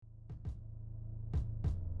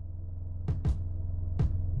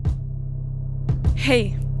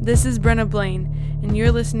Hey, this is Brenna Blaine, and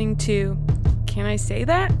you're listening to Can I Say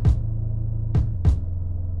That?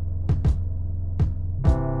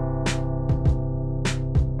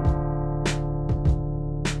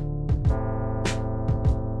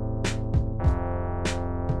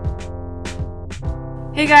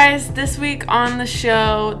 Hey guys, this week on the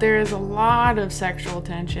show, there is a lot of sexual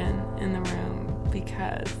tension in the room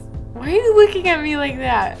because... Why are you looking at me like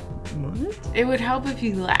that? What? It would help if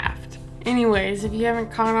you laughed. Anyways, if you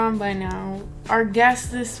haven't caught on by now, our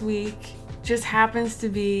guest this week just happens to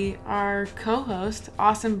be our co-host,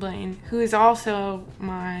 Austin Blaine, who is also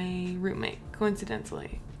my roommate,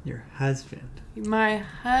 coincidentally. Your husband. My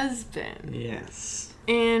husband. Yes.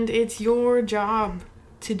 And it's your job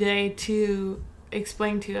today to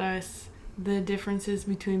explain to us the differences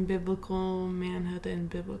between biblical manhood and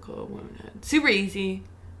biblical womanhood. Super easy,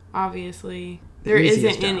 obviously. There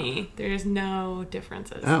isn't any. There's no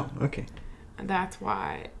differences. Oh, okay. That's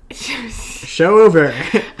why. Show over.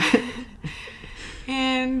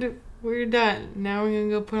 And we're done. Now we're gonna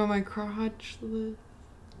go put on my crotch list.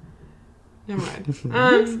 Never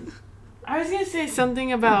mind. I was gonna say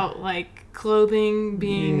something about like clothing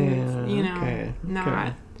being,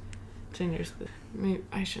 not gender specific. Maybe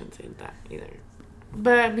I shouldn't say that either.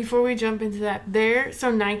 But before we jump into that, so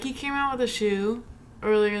Nike came out with a shoe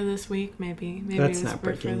earlier this week, maybe. That's it was not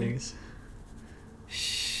breaking news.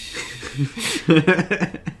 Shh.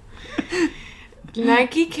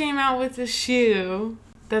 Nike came out with a shoe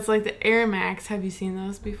that's like the Air Max. Have you seen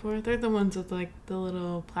those before? They're the ones with like the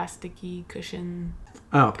little plasticky cushion.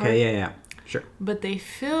 Oh, okay, yeah. Sure. But they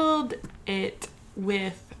filled it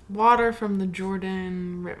with water from the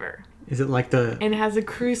Jordan River. Is it like And it has a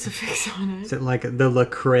crucifix on it. Is it like the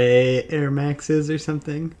Lecrae Air Maxes or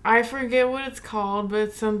something? I forget what it's called, but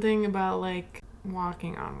it's something about like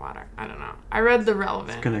walking on water. I don't know. I read the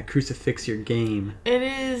relevant. It's gonna crucifix your game. It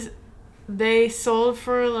is. They sold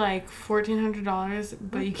for like $1,400,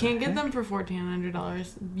 but you can't get them for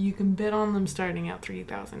 $1,400. You can bid on them starting at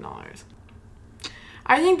 $3,000.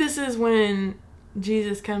 I think this is when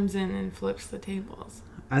Jesus comes in and flips the tables.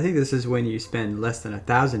 I think this is when you spend less than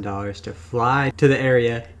 $1,000 to fly to the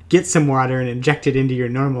area, get some water, and inject it into your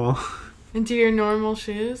normal... Into your normal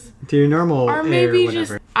shoes? To your normal or maybe air or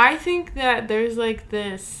whatever. I think that there's like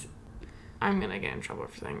this... I'm going to get in trouble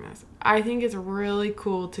for saying this. I think it's really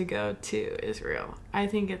cool to go to Israel. I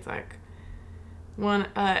think it's like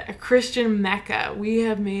a Christian Mecca. We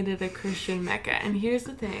have made it a Christian Mecca. And here's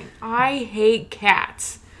the thing. I hate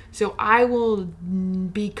cats. So I will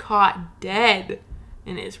be caught dead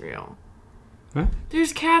in Israel. What?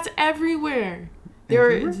 There's cats everywhere.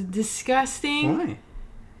 They're disgusting. Why?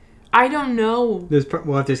 I don't know. If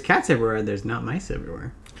there's cats everywhere, there's not mice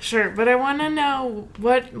everywhere. Sure, but I want to know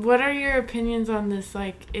what are your opinions on this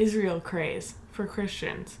like Israel craze for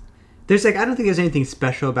Christians? I don't think there's anything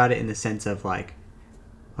special about it in the sense of like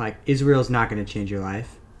Israel's not going to change your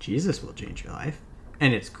life. Jesus will change your life,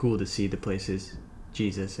 and it's cool to see the places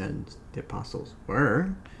Jesus and the apostles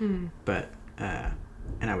were. But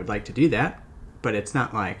and I would like to do that, but it's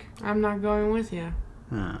not like I'm not going with you.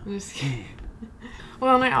 Just kidding.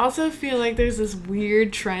 Well, and I also feel like there's this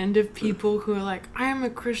weird trend of people who are like, I am a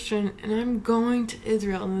Christian and I'm going to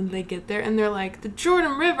Israel. And then they get there and they're like, the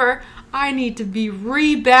Jordan River, I need to be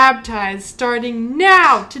re-baptized starting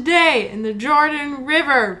now, today, in the Jordan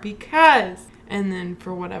River because... And then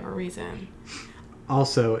for whatever reason.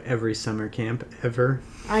 Also, every summer camp ever.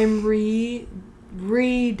 I'm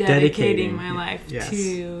rededicating my life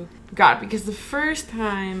to God, because the first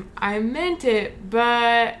time I meant it,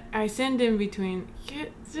 but I sinned in between.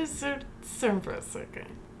 Just for a second.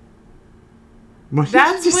 What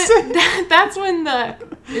That's did you when. say? That's when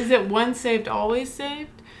is it once saved, always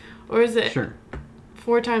saved, or is it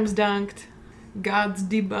 4 times dunked, God's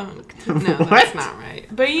debunked? No, that's not right.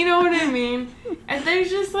 But you know what I mean. And there's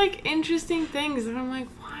just like interesting things, and I'm like,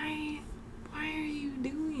 why are you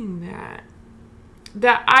doing that?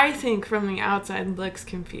 That I think from the outside looks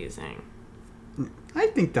confusing. I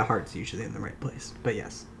think the heart's usually in the right place, but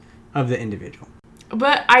yes, of the individual.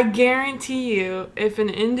 But I guarantee you, if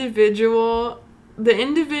the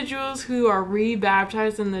individuals who are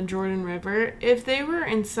re-baptized in the Jordan River, if they were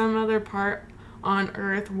in some other part on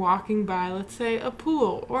earth walking by, let's say, a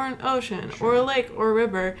pool or an ocean or a lake or a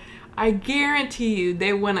river, I guarantee you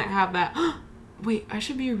they wouldn't have that... Wait, I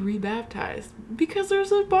should be rebaptized because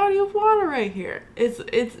there's a body of water right here. It's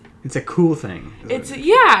a cool thing. It's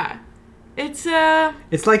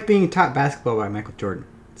like being taught basketball by Michael Jordan.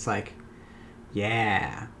 It's like,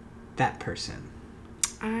 yeah, that person.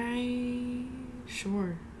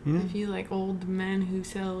 Sure. Yeah. If you like old men who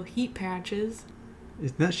sell heat patches.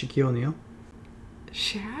 Isn't that Shaquille O'Neal?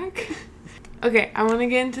 Shaq? Okay, I want to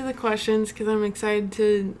get into the questions because I'm excited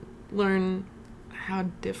to learn how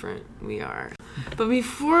different we are. But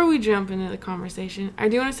before we jump into the conversation, I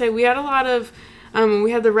do want to say we had a lot of,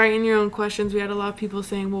 we had the write in your own questions. We had a lot of people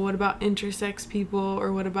saying, well, what about intersex people,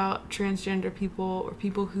 or what about transgender people, or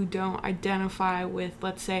people who don't identify with,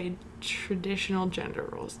 let's say, traditional gender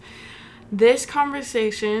roles. This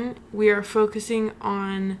conversation, we are focusing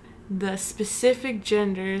on the specific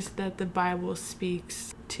genders that the Bible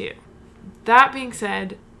speaks to. That being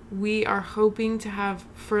said, we are hoping to have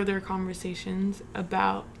further conversations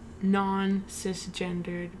about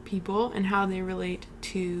non-cisgendered people and how they relate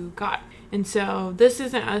to God. And so this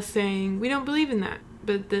isn't us saying we don't believe in that,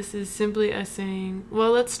 but this is simply us saying,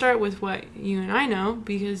 well, let's start with what you and I know,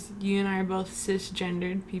 because you and I are both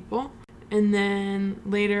cisgendered people. And then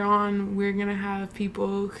later on, we're going to have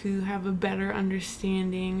people who have a better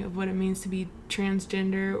understanding of what it means to be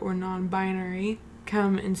transgender or non-binary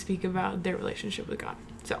come and speak about their relationship with God.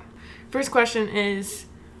 So, first question is,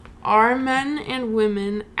 are men and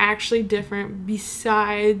women actually different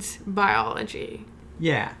besides biology?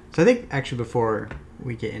 Yeah. So I think actually before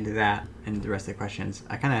we get into that and the rest of the questions,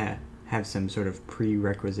 I kind of have some sort of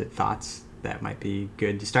prerequisite thoughts that might be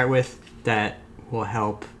good to start with that will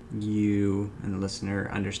help you and the listener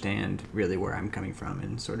understand really where I'm coming from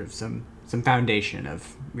and sort of some foundation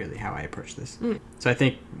of really how I approach this. So I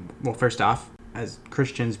think, well, first off, as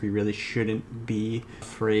Christians, we really shouldn't be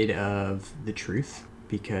afraid of the truth,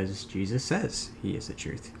 because Jesus says he is the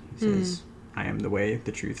truth. He says, I am the way,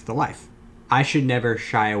 the truth, the life. I should never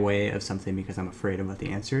shy away of something because I'm afraid of what the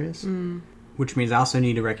answer is, which means I also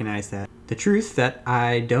need to recognize that the truth that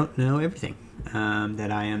I don't know everything,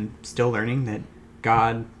 that I am still learning, that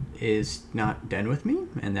God is not done with me,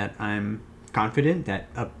 and that I'm confident that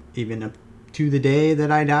even up to the day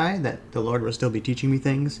that I die, that the Lord will still be teaching me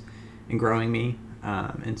things and growing me.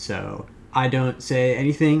 And so I don't say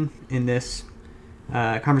anything in this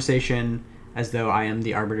conversation as though I am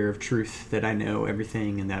the arbiter of truth, that I know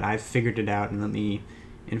everything and that I've figured it out, and let me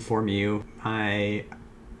inform you. My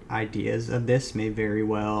ideas of this may very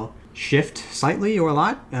well shift slightly or a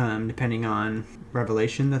lot, depending on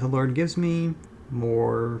revelation that the Lord gives me,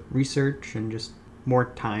 more research, and just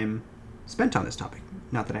more time spent on this topic.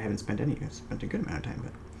 Not that I haven't spent any, I've spent a good amount of time,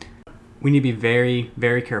 but we need to be very,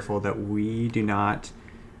 very careful that we do not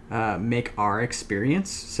make our experience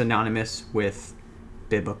synonymous with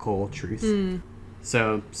biblical truth.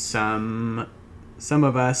 So some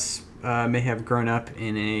of us may have grown up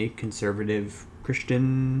in a conservative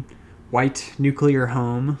Christian white nuclear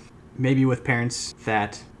home, maybe with parents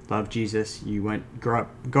that love Jesus. You grow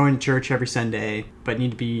up going to church every Sunday, but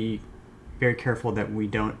need to be very careful that we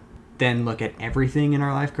don't then look at everything in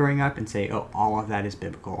our life growing up and say, oh, all of that is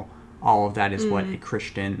biblical. All of that is what a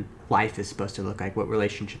Christian life is supposed to look like, what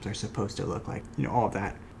relationships are supposed to look like, all of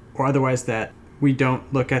that. Or otherwise that we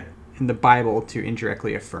don't look at in the Bible to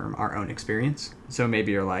indirectly affirm our own experience. So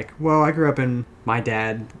maybe you're like, well, I grew up and my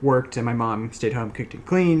dad worked and my mom stayed home, cooked and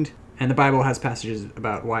cleaned. And the Bible has passages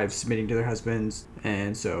about wives submitting to their husbands.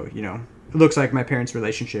 And so, it looks like my parents'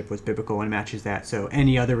 relationship was biblical and matches that. So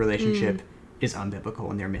any other relationship is unbiblical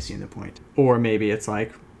and they're missing the point. Or maybe it's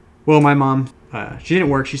like, well, my mom, she didn't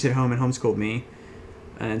work. She stayed home and homeschooled me.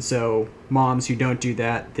 And so moms who don't do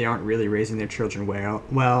that, they aren't really raising their children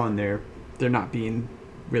well, and they're not being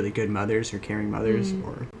really good mothers or caring mothers.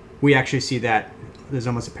 Or we actually see that there's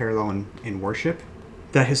almost a parallel in worship.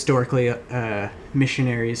 That historically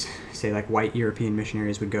missionaries, say like white European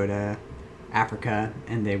missionaries, would go to Africa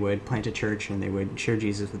and they would plant a church and they would share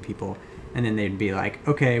Jesus with people. And then they'd be like,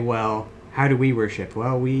 okay, well, how do we worship?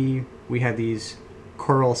 Well, we have these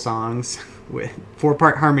choral songs with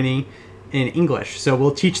 4-part harmony in English. So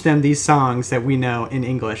we'll teach them these songs that we know in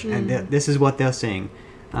English, and this is what they'll sing.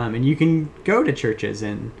 And you can go to churches,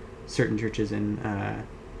 and certain churches in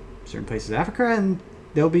certain places in Africa, and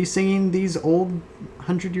they'll be singing these old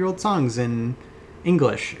 100-year-old songs in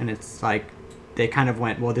English. And it's like they kind of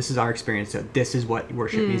went, well, this is our experience, so this is what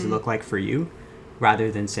worship needs to look like for you, rather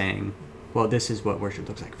than saying, well, this is what worship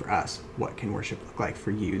looks like for us. What can worship look like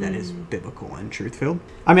for you that is biblical and truth-filled?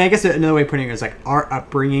 I mean, I guess another way of putting it is like our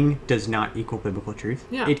upbringing does not equal biblical truth.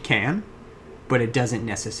 Yeah. It can, but it doesn't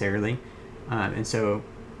necessarily. And so,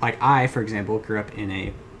 like I, for example, grew up in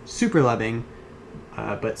a super loving,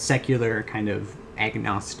 but secular kind of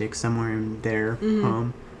agnostic somewhere in their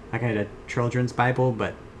home. Like I had a children's Bible,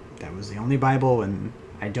 but that was the only Bible, and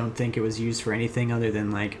I don't think it was used for anything other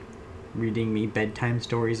than like reading me bedtime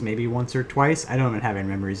stories maybe once or twice. I don't even have any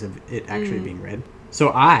memories of it actually being read. So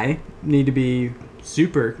I need to be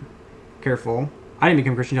super careful. I didn't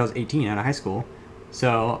become a Christian until I was 18 out of high school.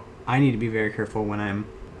 So I need to be very careful when I'm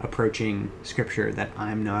approaching scripture that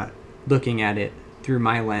I'm not looking at it through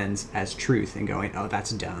my lens as truth and going, oh,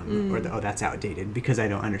 that's dumb, or oh, that's outdated because I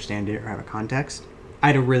don't understand it or have a context. I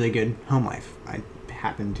had a really good home life. I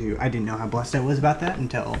didn't know how blessed I was about that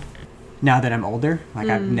until now that I'm older. Like,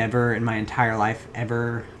 I've never in my entire life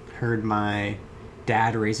ever heard my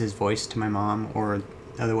dad raise his voice to my mom or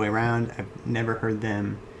the other way around. I've never heard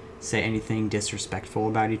them say anything disrespectful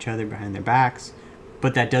about each other behind their backs.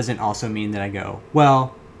 But that doesn't also mean that I go,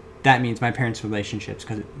 well, that means my parents' relationship,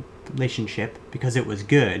 because it was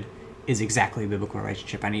good, is exactly a biblical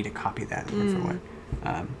relationship. I need to copy that in a different way.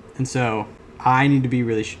 And so I need to be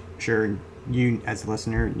really sure, you as a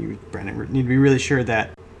listener, and you, Brandon, need to be really sure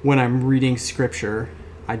that when I'm reading scripture,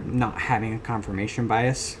 I'm not having a confirmation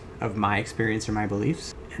bias of my experience or my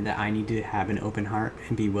beliefs, and that I need to have an open heart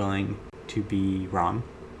and be willing to be wrong,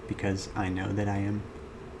 because I know that I am.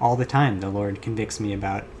 All the time the Lord convicts me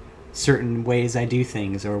about certain ways I do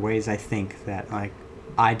things or ways I think that, like,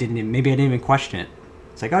 maybe I didn't even question it.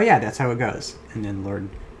 It's like, oh yeah, that's how it goes. And then the Lord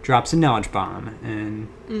drops a knowledge bomb,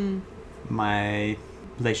 and my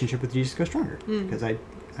relationship with Jesus goes stronger because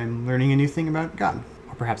I'm learning a new thing about God.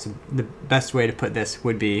 Or perhaps the best way to put this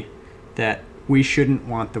would be that we shouldn't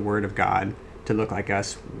want the Word of God to look like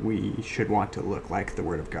us. We should want to look like the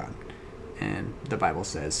Word of God. And the Bible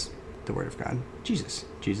says the Word of God, Jesus.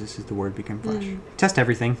 Jesus is the Word become flesh. Test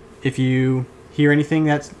everything. If you hear anything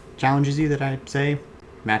that challenges you that I say,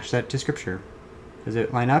 match that to Scripture. Does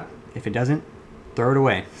it line up? If it doesn't, throw it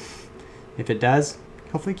away. If it does,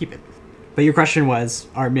 hopefully keep it. But your question was,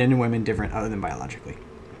 are men and women different other than biologically?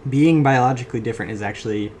 Being biologically different is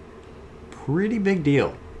actually a pretty big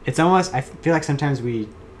deal. It's almost, I feel like sometimes we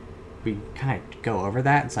kind of go over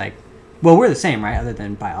that. It's like, well, we're the same, right? Other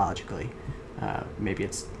than biologically. Maybe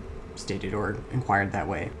it's stated or inquired that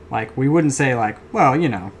way. Like, we wouldn't say, like, well,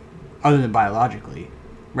 other than biologically,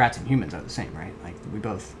 rats and humans are the same, right? Like, we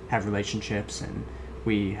both have relationships and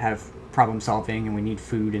we have problem solving and we need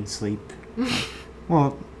food and sleep.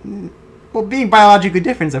 Well, being biologically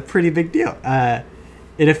different is a pretty big deal.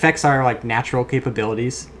 It affects our, like, natural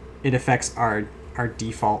capabilities. It affects our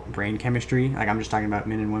default brain chemistry. Like, I'm just talking about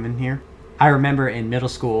men and women here. I remember in middle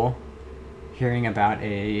school hearing about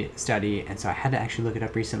a study, and so I had to actually look it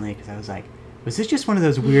up recently because I was like, was this just one of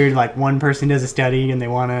those weird, like, one person does a study and they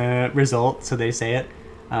want a result, so they say it?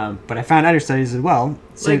 But I found other studies as well.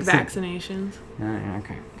 So, like vaccinations.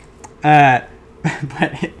 Okay.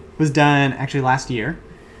 But it was done actually last year,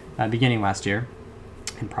 beginning last year,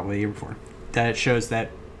 and probably the year before, that it shows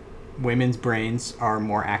that women's brains are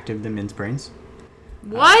more active than men's brains.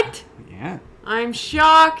 What? Yeah. I'm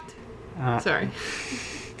shocked. Sorry.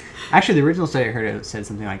 Actually, the original study I heard it said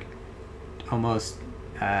something like almost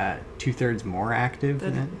 2/3 more active.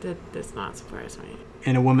 That does not surprise me.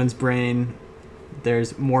 In a woman's brain,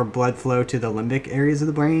 there's more blood flow to the limbic areas of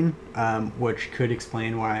the brain, which could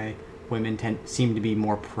explain why women seem to be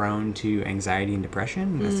more prone to anxiety and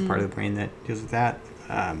depression. That's the part of the brain that deals with that.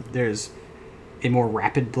 There's a more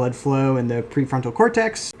rapid blood flow in the prefrontal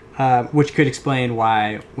cortex, which could explain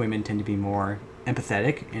why women tend to be more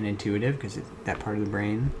empathetic and intuitive, because it's that part of the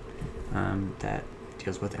brain that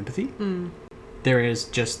deals with empathy. There is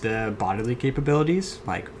just the bodily capabilities,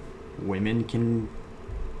 like women can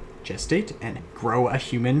gestate and grow a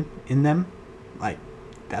human in them. Like,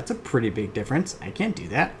 that's a pretty big difference. I can't do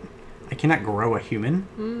that. I cannot grow a human.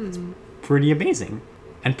 It's pretty amazing.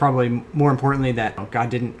 And probably more importantly, that God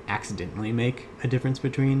didn't accidentally make a difference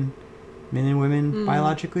between men and women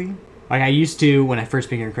biologically. Like, I used to, when I first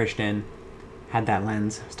became a Christian, had that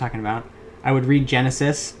lens I was talking about. I would read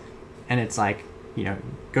Genesis, and it's like,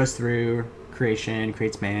 goes through creation,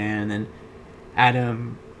 creates man, and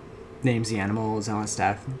Adam names the animals and all that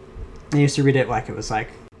stuff. I used to read it like it was like,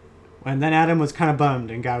 and then Adam was kind of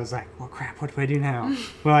bummed, and God was like, well, crap, what do I do now?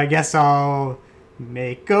 Well, I guess I'll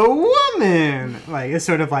make a woman. Like, it's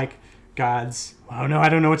sort of like God's, oh no, I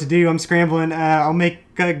don't know what to do, I'm scrambling, I'll make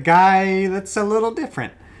a guy that's a little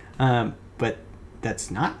different. But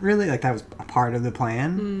that's not really, like, that was a part of the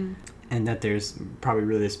plan. And that there's probably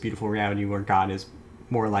really this beautiful reality where God is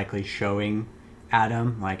more likely showing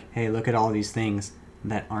Adam, like, hey, look at all these things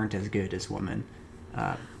that aren't as good as woman.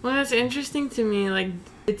 Well, that's interesting to me. Like,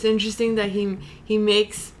 it's interesting that he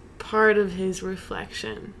makes part of his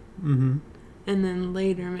reflection, and then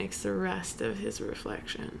later makes the rest of his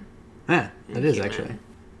reflection. Yeah, that is human. Actually.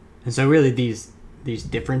 And so really these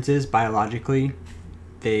differences biologically,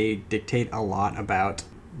 they dictate a lot about,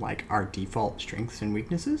 like, our default strengths and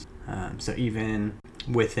weaknesses. So even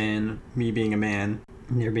within me being a man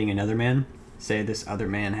and there being another man, say this other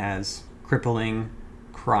man has crippling,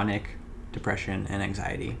 chronic depression and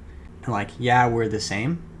anxiety, like, yeah, we're the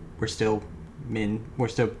same. We're still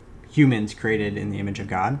humans created in the image of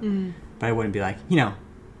God. But I wouldn't be like,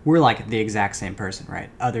 we're like the exact same person, right?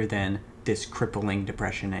 Other than this crippling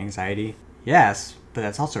depression, anxiety. Yes, but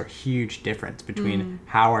that's also a huge difference between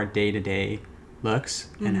how our day-to-day looks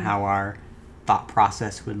and how our thought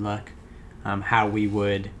process would look.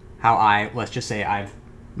 Let's just say I've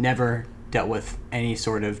never dealt with any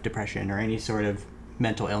sort of depression or any sort of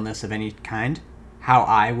mental illness of any kind. How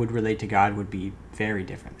I would relate to God would be very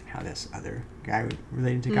different than how this other guy would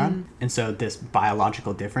relate to God. And so this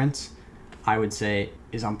biological difference, I would say,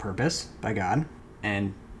 is on purpose by God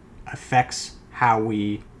and affects how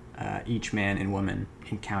we, each man and woman,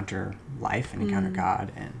 encounter life and encounter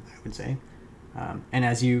God. And I would say, and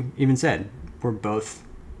as you even said, we're both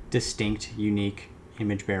distinct, unique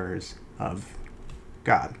image bearers of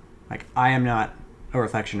God. Like, I am not a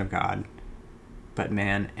reflection of God, but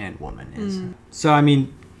man and woman is. So, I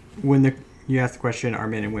mean, when you ask the question, are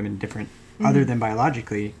men and women different other than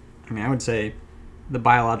biologically? I mean, I would say the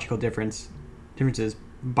biological differences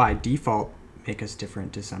by default make us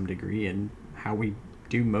different to some degree in how we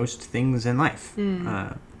do most things in life.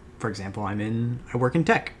 For example, I work in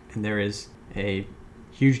tech, and there is a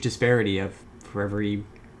huge disparity of, for every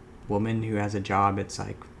woman who has a job, it's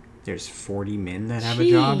like there's 40 men that have a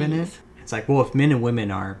job in it. It's like, well, if men and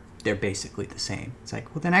women they're basically the same. It's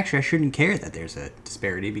like, well, then actually I shouldn't care that there's a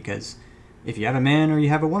disparity, because if you have a man or you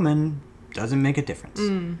have a woman, doesn't make a difference.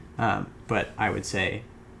 But I would say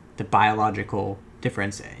the biological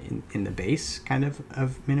difference in the base kind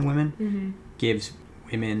of men and women gives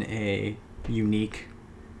women a unique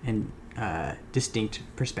and distinct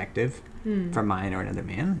perspective from mine or another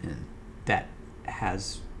man, and that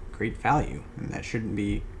has great value, and that shouldn't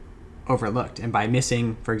be overlooked. And by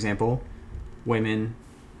missing, for example, women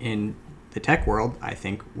in the tech world, I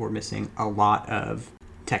think we're missing a lot of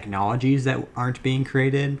technologies that aren't being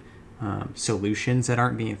created, solutions that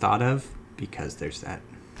aren't being thought of, because there's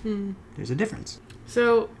a difference.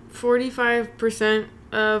 So 45%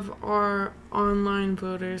 of our online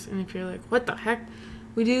voters, and if you're like, what the heck?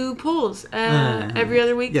 We do polls every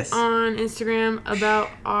other week on Instagram about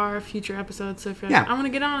our future episodes. So if you're like, I want to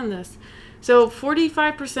get on this. So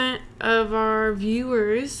 45% of our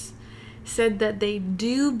viewers said that they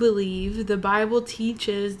do believe the Bible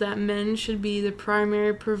teaches that men should be the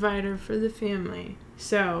primary provider for the family.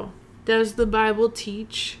 So, does the Bible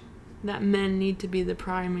teach that men need to be the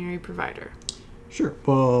primary provider? Sure.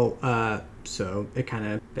 Well, so it kind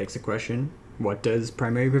of begs the question, what does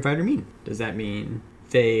primary provider mean? Does that mean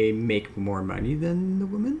they make more money than the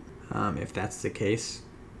woman? If that's the case,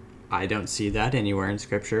 I don't see that anywhere in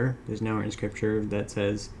Scripture. There's nowhere in Scripture that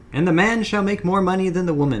says, and the man shall make more money than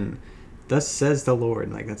the woman. Thus says the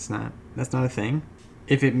Lord. Like, that's not a thing.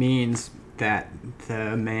 If it means that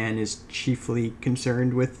the man is chiefly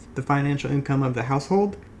concerned with the financial income of the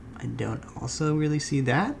household, I don't also really see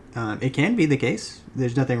that. It can be the case.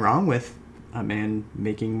 There's nothing wrong with a man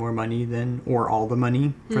making more money than, or all the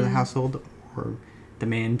money for the household, or the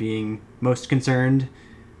man being most concerned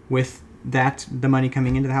with the money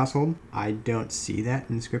coming into the household. I don't see that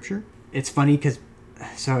in Scripture. It's funny because,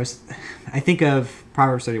 I think of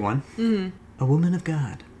Proverbs 31, a woman of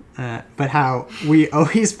God. But how it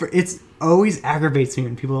always aggravates me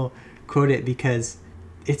when people quote it, because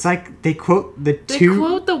it's like they quote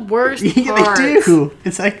the worst parts. Yeah, they do.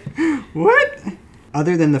 It's like, what?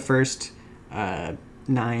 Other than the first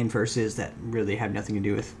 9 verses that really have nothing to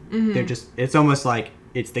do with, it's almost like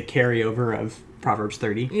it's the carryover of Proverbs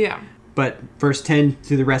 30. Yeah. But verse 10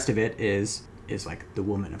 through the rest of it is like the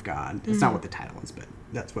woman of God. It's not what the title is, but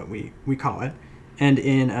that's what we call it. And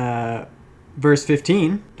in verse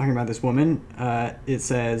 15, talking about this woman, it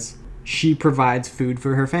says she provides food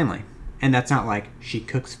for her family. And that's not like she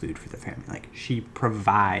cooks food for the family. Like, she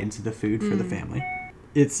provides the food for the family.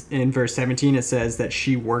 It's in verse 17, it says that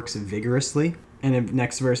she works vigorously. And in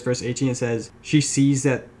next verse 18, it says she sees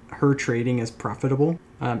that her trading is profitable.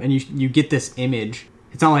 And you get this image.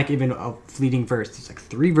 It's not like even a fleeting verse. It's like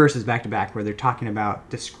 3 verses back to back where they're talking about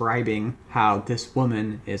describing how this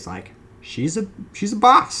woman is like, she's a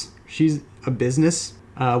boss. She's a business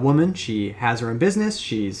woman. She has her own business.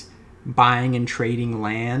 She's buying and trading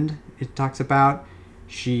land. It talks about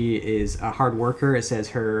she is a hard worker. It says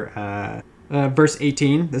her verse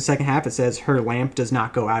 18, the second half, it says her lamp does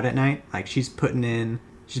not go out at night. Like, she's burning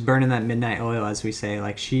that midnight oil, as we say.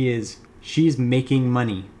 Like, she's making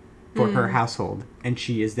money for her household, and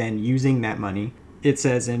she is then using that money. It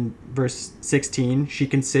says in verse 16, she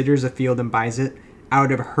considers a field and buys it.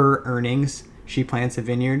 Out of her earnings, she plants a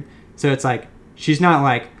vineyard. So it's like, she's not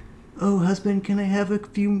like, oh, husband, can I have a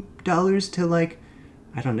few dollars to, like,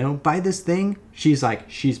 I don't know, buy this thing. She's like,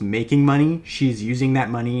 she's making money. She's using that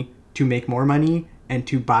money to make more money and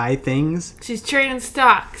to buy things. She's trading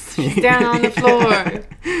stocks. She's down on the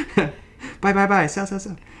floor. Buy,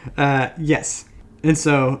 sell. Yes. And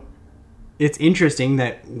so it's interesting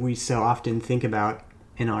that we so often think about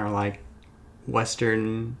in our like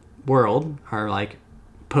Western world, our like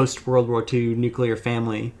post World War II nuclear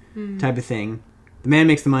family type of thing. The man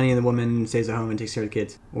makes the money and the woman stays at home and takes care of the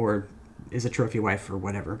kids, or is a trophy wife or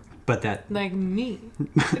whatever. But that like me.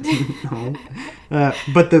 No.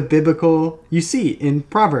 But the biblical, you see in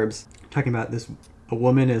Proverbs talking about this, a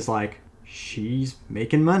woman is like, she's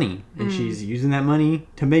making money and she's using that money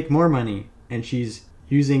to make more money, and she's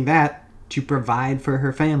using that to provide for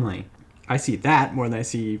her family. I see that more than I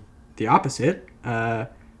see the opposite.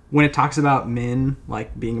 When it talks about men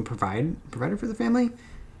like being a provider for the family,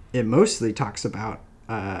 it mostly talks about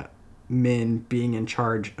men being in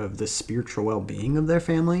charge of the spiritual well-being of their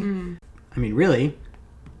family. I mean, really,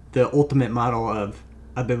 the ultimate model of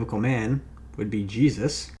a biblical man would be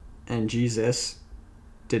Jesus, and Jesus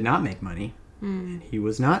did not make money. He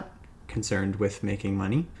was not concerned with making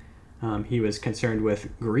money. He was concerned with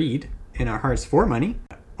greed in our hearts for money.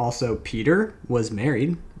 Also, Peter was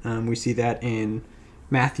married. We see that in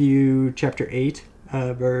Matthew chapter 8,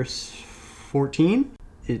 verse 14.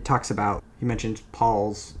 It talks about, he mentions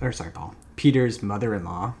Peter's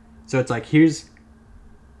mother-in-law. So it's like,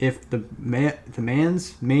 if the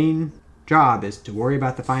man's main job is to worry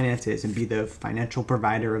about the finances and be the financial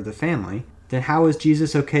provider of the family, then how is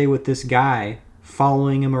Jesus okay with this guy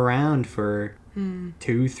following him around for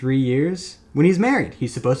 2-3 years when he's married?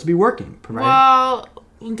 He's supposed to be working, providing. Well,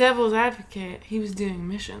 devil's advocate, he was doing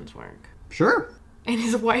missions work. Sure. And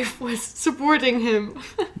his wife was supporting him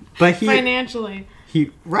But financially.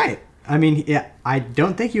 Right. I mean, yeah, I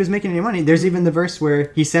don't think he was making any money. There's even the verse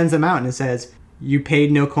where he sends them out and it says, "You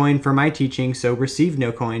paid no coin for my teaching, so receive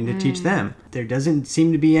no coin to teach them." There doesn't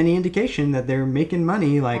seem to be any indication that they're making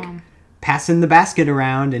money, like passing the basket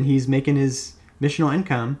around and he's making his missional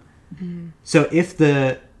income. So if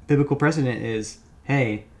the biblical precedent is,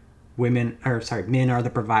 hey, men are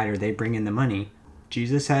the provider, they bring in the money,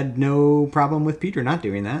 Jesus had no problem with Peter not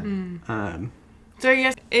doing that. So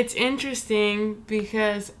yes, it's interesting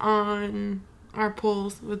because on our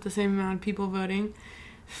polls with the same amount of people voting,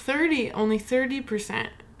 only 30%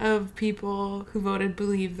 of people who voted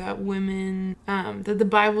believe that women, that the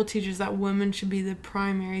Bible teaches that women should be the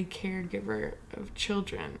primary caregiver of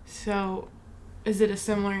children. So is it a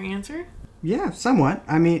similar answer? Yeah, somewhat.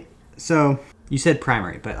 I mean, so you said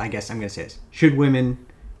primary, but I guess I'm going to say this. Should women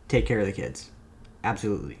take care of the kids?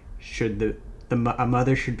 Absolutely. Should a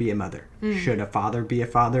mother should be a mother. Should a father be a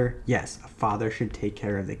father? Yes, a father should take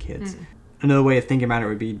care of the kids. Another way of thinking about it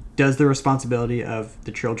would be, does the responsibility of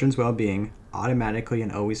the children's well-being automatically and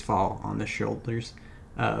always fall on the shoulders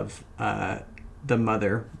of the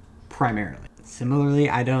mother primarily? Similarly,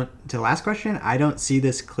 to the last question, I don't see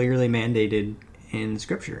this clearly mandated in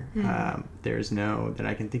Scripture. There's no, that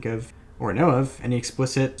I can think of or know of, any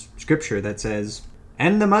explicit Scripture that says,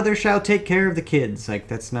 and the mother shall take care of the kids. Like,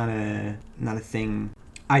 that's not a thing.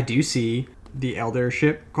 I do see the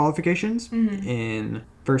eldership qualifications in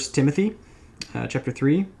 1 Timothy chapter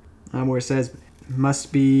 3, where it says,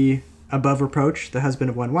 must be above reproach, the husband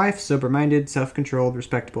of one wife, sober-minded, self-controlled,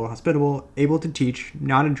 respectable, hospitable, able to teach,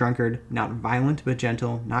 not a drunkard, not violent but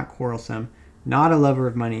gentle, not quarrelsome, not a lover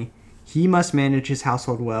of money. He must manage his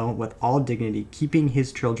household well with all dignity, keeping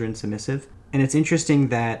his children submissive. And it's interesting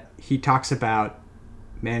that he talks about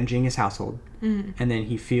managing his household, and then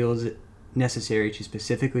he feels it necessary to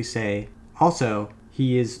specifically say, also,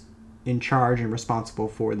 he is in charge and responsible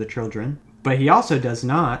for the children. But he also does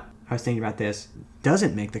not, I was thinking about this,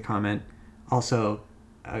 doesn't make the comment, also,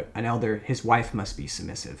 an elder, his wife must be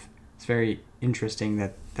submissive. It's very interesting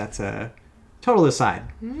that that's a total aside.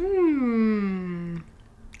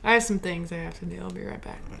 I have some things I have to do. I'll be right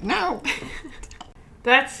back. No!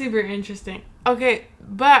 That's super interesting. Okay,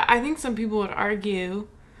 but I think some people would argue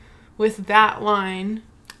with that line.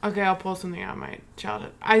 Okay, I'll pull something out of my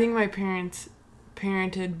childhood. I think my parents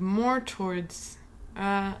parented more towards,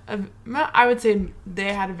 I would say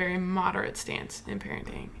they had a very moderate stance in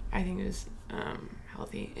parenting. I think it was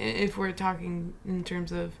healthy, if we're talking in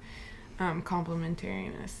terms of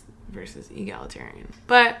complementarianism versus egalitarian.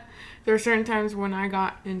 But there were certain times when I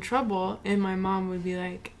got in trouble and my mom would be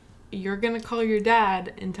like, you're going to call your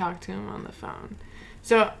dad and talk to him on the phone.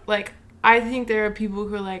 So, like, I think there are people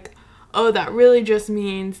who are like, oh, that really just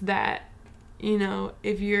means that, you know,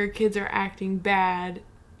 if your kids are acting bad,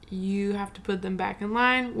 you have to put them back in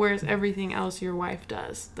line, whereas everything else your wife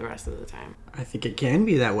does the rest of the time. I think it can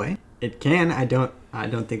be that way. It can. I don't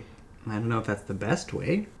know if that's the best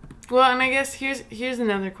way. Well, and I guess here's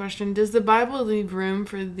another question. Does the Bible leave room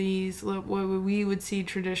for these, what we would see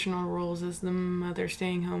traditional roles as the mother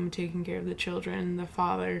staying home, taking care of the children, the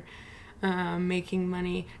father making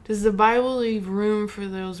money? Does the Bible leave room for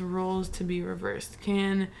those roles to be reversed?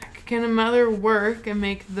 Can a mother work and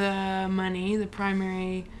make the money, the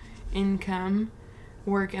primary income,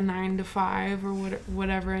 work a 9 to 5 or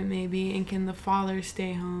whatever it may be, and can the father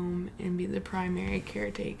stay home and be the primary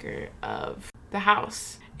caretaker of the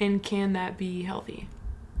house? And can that be healthy?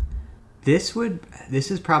 This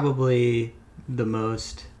is probably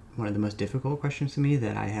one of the most difficult questions to me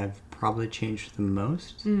that I have probably changed the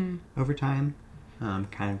most over time.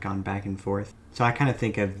 Kind of gone back and forth. So I kind of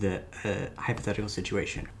think of the hypothetical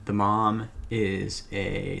situation. The mom is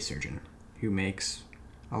a surgeon who makes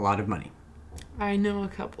a lot of money. I know a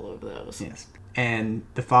couple of those. Yes. And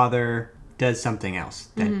the father does something else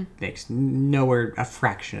that makes nowhere a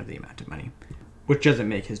fraction of the amount of money, which doesn't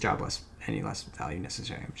make his job any less value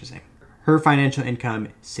necessary. I'm just saying. Her financial income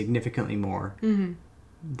is significantly more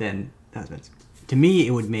than the husband's. To me,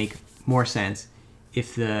 it would make more sense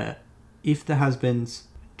if the husband's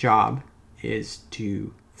job is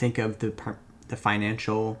to think of the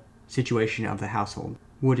financial situation of the household.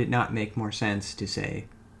 Would it not make more sense to say,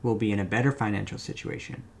 we'll be in a better financial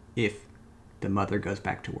situation if the mother goes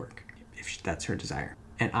back to work, if that's her desire,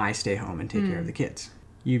 and I stay home and take care of the kids?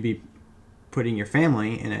 You'd be putting your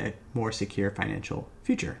family in a more secure financial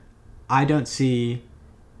future. I don't see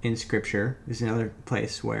in Scripture, this is another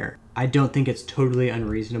place where I don't think it's totally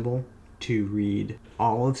unreasonable to read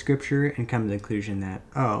all of Scripture and come to the conclusion that,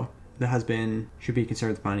 the husband should be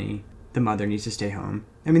concerned with money, the mother needs to stay home.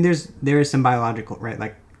 I mean, there is some biological, right?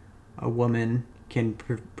 Like a woman can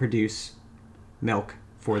produce milk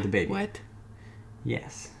for the baby. What?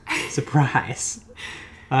 Yes. Surprise.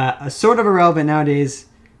 Sort of irrelevant nowadays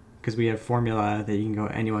because we have formula that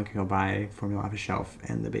anyone can go buy formula off a shelf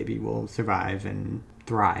and the baby will survive and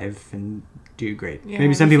thrive and do great. Yeah,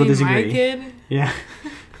 maybe some people disagree. My kid? Yeah.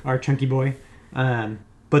 Our chunky boy.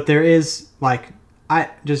 But there is I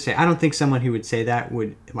don't think someone who would say that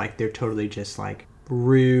would they're totally just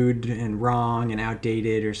rude and wrong and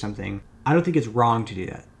outdated or something. I don't think it's wrong to do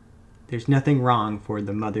that. There's nothing wrong for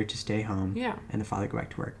the mother to stay home and the father go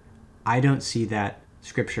back to work. I don't see that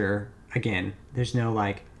Scripture, again, there's no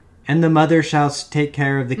and the mother shall take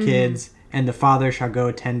care of the kids and the father shall go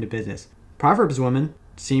attend to business. Proverbs woman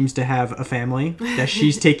seems to have a family that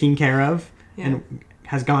she's taking care of and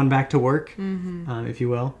has gone back to work, if you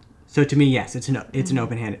will. So to me, yes, it's an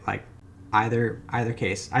open-handed, either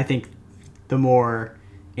case. I think the more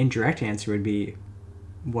indirect answer would be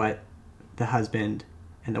what the husband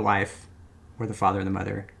and the wife, or the father and the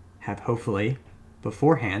mother, have hopefully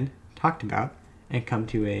beforehand talked about and come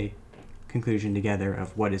to a conclusion together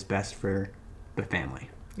of what is best for the family.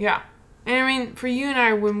 Yeah. And I mean, for you and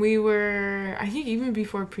I, when we were, I think even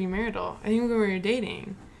before premarital, I think when we were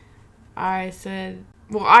dating, I said,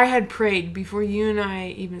 well, I had prayed before you and I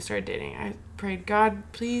even started dating. I prayed, God,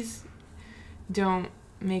 please don't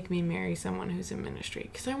make me marry someone who's in ministry,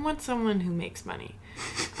 because I want someone who makes money.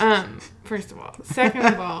 First of all. Second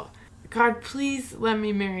of all, God, please let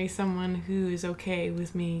me marry someone who is okay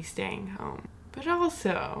with me staying home, but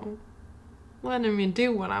also letting me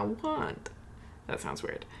do what I want. That sounds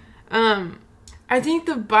weird. I think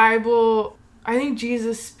the Bible, I think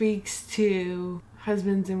Jesus speaks to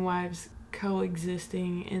husbands and wives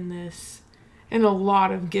coexisting in a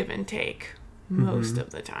lot of give and take most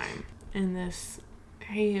of the time. In this,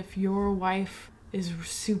 hey, if your wife is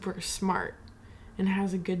super smart and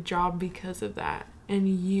has a good job because of that, and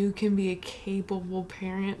you can be a capable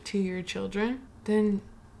parent to your children, then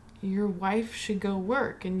your wife should go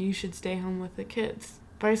work and you should stay home with the kids.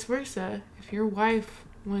 Vice versa, if your wife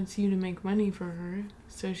wants you to make money for her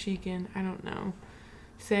so she can, I don't know,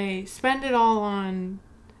 say, spend it all on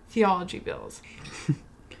theology bills.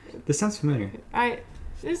 This sounds familiar.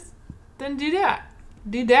 Then do that.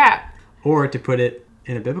 Do that. Or to put it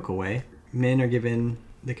in a biblical way, men are given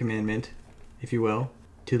the commandment, if you will,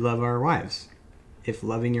 to love our wives. If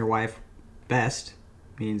loving your wife best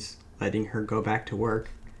means letting her go back to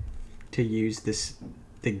work, to use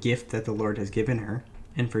the gift that the Lord has given her,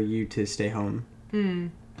 and for you to stay home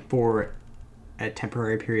for a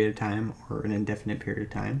temporary period of time or an indefinite period of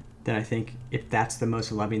time, then I think if that's the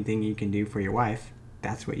most loving thing you can do for your wife,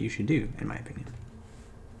 that's what you should do, in my opinion.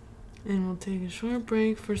 And we'll take a short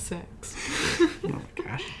break for sex. Oh my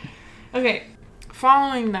gosh. Okay,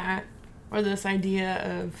 following that, or this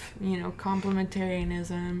idea of,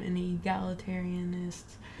 complementarianism and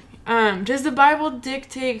egalitarianists. Does the Bible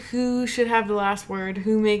dictate who should have the last word?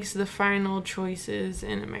 Who makes the final choices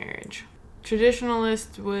in a marriage?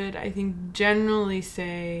 Traditionalists would, I think, generally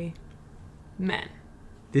say men.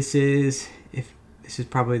 This is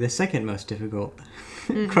probably the second most difficult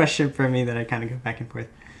question for me that I kind of go back and forth.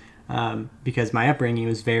 Because my upbringing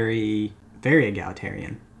was very, very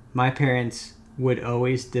egalitarian. My parents would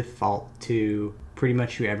always default to pretty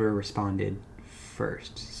much whoever responded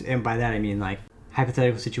first. And by that I mean, like,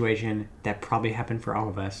 hypothetical situation that probably happened for all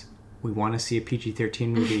of us. We want to see a PG-13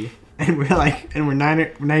 movie, and we're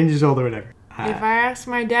 9 years old or whatever. If I ask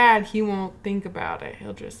my dad, he won't think about it.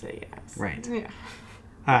 He'll just say yes. Right. Yeah.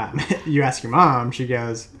 You ask your mom, she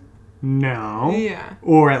goes, no. Yeah.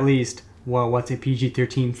 Or at least, well, what's a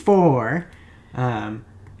PG-13 for? And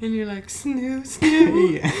you're like, snoo,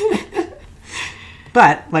 snoo. Yeah.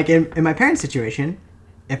 But, like, in my parents' situation,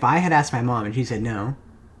 if I had asked my mom and she said no,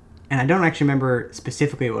 and I don't actually remember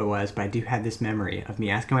specifically what it was, but I do have this memory of me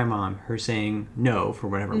asking my mom, her saying no for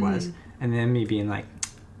whatever it was, and then me being like,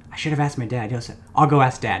 I should have asked my dad. He'll say, I'll go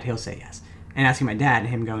ask Dad. He'll say yes. And asking my dad and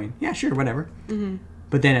him going, yeah, sure, whatever. Mm-hmm.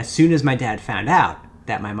 But then as soon as my dad found out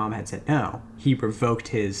that my mom had said no, he revoked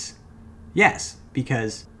his yes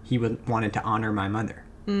because he wanted to honor my mother.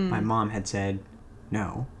 My mom had said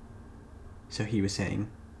no. So he was saying,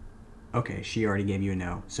 okay, she already gave you a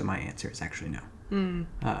no, so my answer is actually no.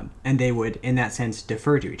 And they would, in that sense,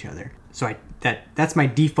 defer to each other. So that's my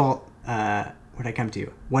default, what I come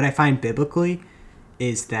to. What I find biblically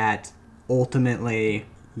is that ultimately,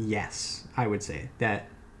 yes, I would say that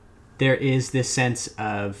there is this sense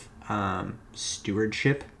of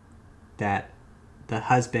stewardship that the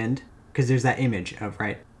husband, because there's that image of,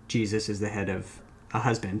 right, Jesus is the head of a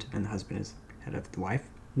husband and the husband is head of the wife.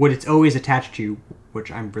 What it's always attached to, which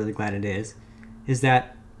I'm really glad it is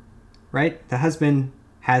that, right, the husband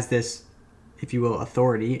has this, if you will,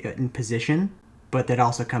 authority in position, but that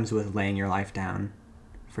also comes with laying your life down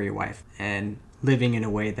for your wife and living in a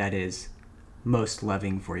way that is most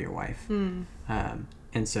loving for your wife.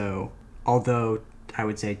 And so, although I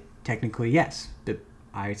would say technically yes,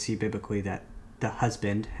 I see biblically that the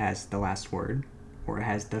husband has the last word or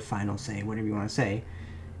has the final say, whatever you want to say.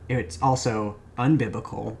 It's also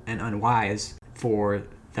unbiblical and unwise for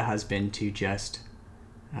the husband to just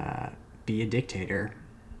be a dictator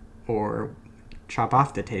or chop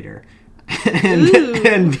off the tater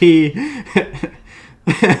and be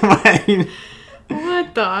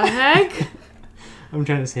what the heck? I'm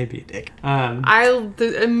trying to say be a dick. I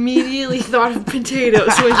immediately thought of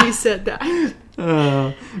potatoes when you said that.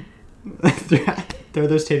 Throw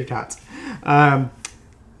those tater tots.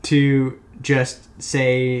 To just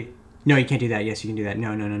say, no, you can't do that. Yes, you can do that.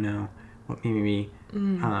 No. What me.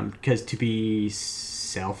 Because to be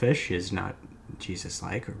selfish is not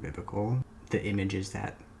Jesus-like or biblical. The image is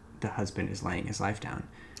that the husband is laying his life down.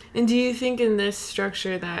 And do you think in this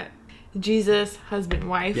structure that Jesus, husband,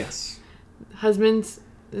 wife? Yes. Husbands,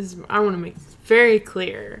 I want to make this very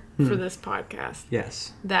clear for this podcast.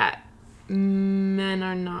 Yes. That men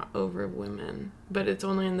are not over women, but it's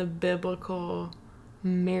only in the biblical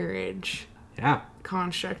marriage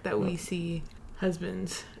construct that we see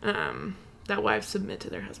husbands, that wives submit to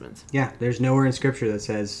their husbands. Yeah, there's nowhere in Scripture that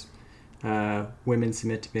says women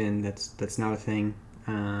submit to men. That's not a thing.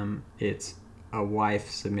 It's a wife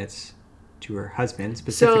submits to her husband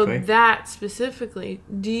specifically. So that specifically,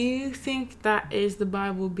 do you think that is the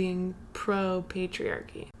Bible being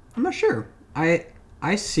pro-patriarchy? I'm not sure.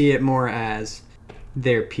 I see it more as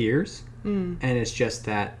their peers, and it's just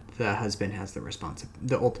that the husband has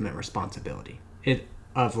the ultimate responsibility. It'd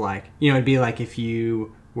be like if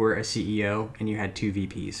you were a CEO and you had 2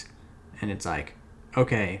 VPs, and it's like,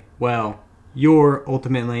 okay, well, you're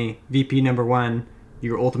ultimately VP number 1.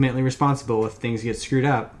 You're ultimately responsible if things get screwed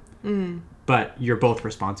up, but you're both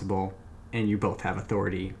responsible, and you both have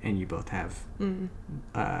authority, and you both have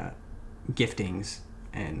giftings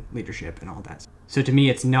and leadership and all that. So to me,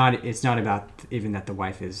 it's not about even that the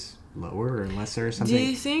wife is lower or lesser or something. Do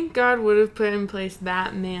you think God would have put in place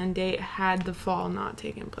that mandate had the fall not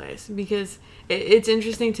taken place? Because it's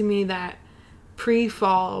interesting to me that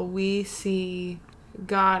pre-fall we see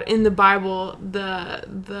God in the Bible,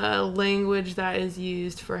 the language that is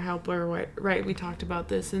used for helper, right? We talked about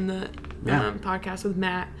this in the podcast with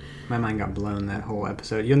Matt. My mind got blown that whole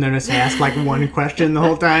episode. You'll notice I asked like one question the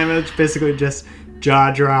whole time. It's basically just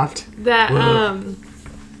jaw dropped. That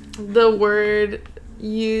the word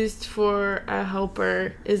used for a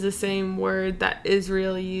helper is the same word that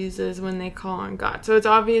Israel uses when they call on God. So it's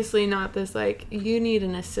obviously not this like, you need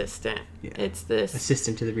an assistant. Yeah. It's this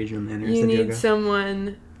assistant to the regional manager. You need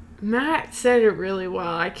someone. Matt said it really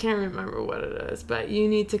well. I can't remember what it is, but you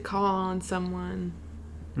need to call on someone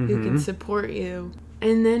who can support you.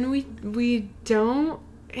 And then we don't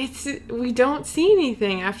see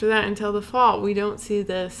anything after that until the fall. We don't see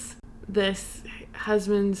this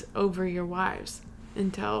husbands over your wives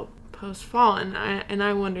until post-fall. And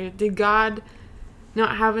I wonder, did God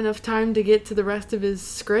not have enough time to get to the rest of his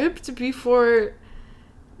script before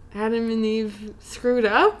Adam and Eve screwed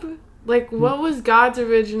up? Like, what was God's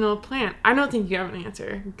original plan? I don't think you have an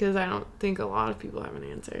answer, because I don't think a lot of people have an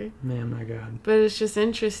answer. Man, my God. But it's just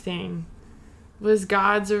interesting. Was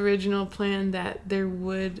God's original plan that there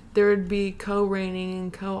would be co-reigning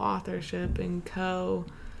and co-authorship and co-everything,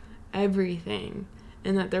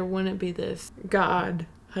 and that there wouldn't be this God,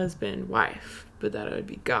 husband, wife, but that it would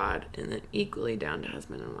be God and then equally down to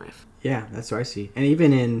husband and wife? Yeah, that's what I see. And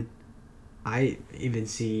I even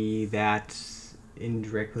see that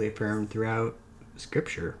indirectly affirmed throughout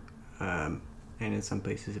Scripture, and in some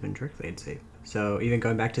places even directly, I'd say. So even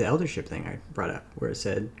going back to the eldership thing I brought up, where it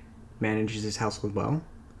said manages his household well.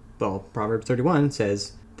 Well, Proverbs 31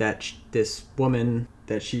 says that this woman,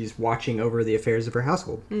 that she's watching over the affairs of her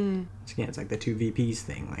household. So again, it's like the two VPs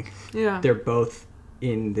thing. Like, they're both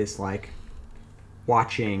in this like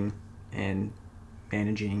watching and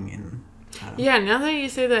managing and. Yeah, now that you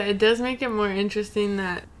say that, it does make it more interesting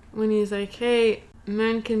that when he's like, hey,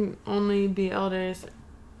 men can only be elders.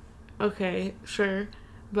 Okay, sure.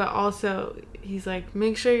 But also, he's like,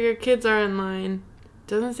 make sure your kids are in line.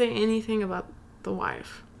 Doesn't say anything about the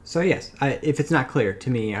wife. So yes, if it's not clear to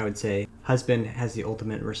me, I would say husband has the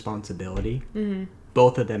ultimate responsibility.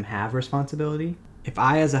 Both of them have responsibility. If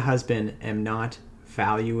I as a husband am not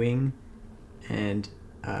valuing and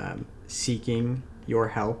seeking your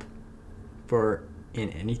help in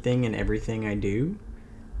anything and everything I do,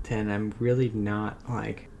 then I'm really not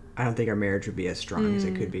like, I don't think our marriage would be as strong as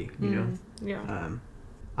it could be, you know? Yeah.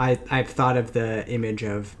 I've thought of the image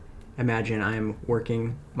of, imagine I'm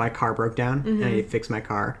working, my car broke down, and I need to fix my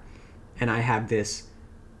car, and I have this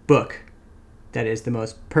book that is the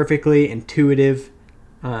most perfectly intuitive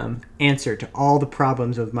answer to all the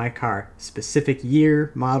problems of my car. Specific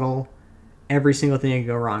year, model, every single thing that can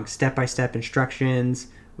go wrong, step-by-step instructions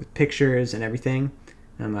with pictures and everything.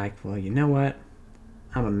 And I'm like, well, you know what?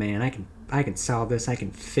 I'm a man. I can solve this. I can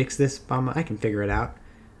fix this. I can figure it out.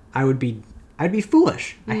 I'd be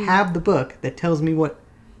foolish. I have the book that tells me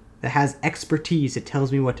that has expertise. It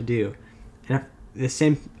tells me what to do. And in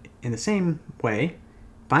the same way,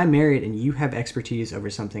 if I'm married and you have expertise over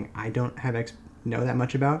something I don't know that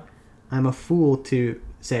much about, I'm a fool to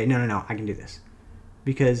say, no, I can do this.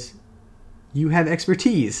 Because you have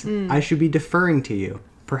expertise. I should be deferring to you.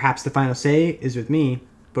 Perhaps the final say is with me,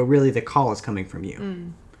 but really the call is coming from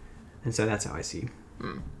you. And so that's how I see.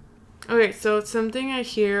 Okay, so it's something I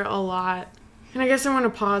hear a lot. And I guess I want to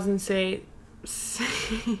pause and say,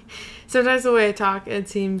 sometimes the way I talk, it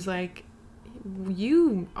seems like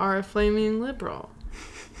you are a flaming liberal.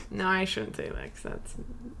 No, I shouldn't say that, because that's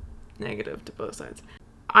negative to both sides.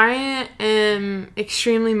 I am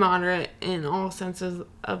extremely moderate in all senses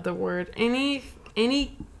of the word. Any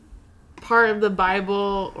part of the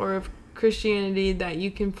Bible or of Christianity that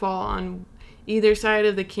you can fall on either side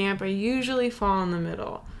of the camp, I usually fall in the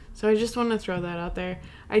middle. So I just want to throw that out there.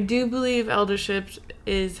 I do believe eldership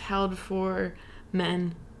is held for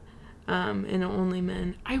men, and only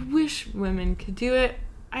men. I wish women could do it.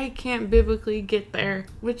 I can't biblically get there,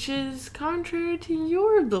 which is contrary to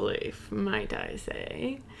your belief, might I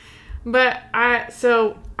say. But I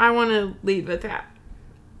want to leave with that.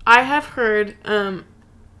 I have heard a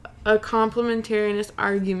complementarianist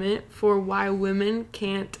argument for why women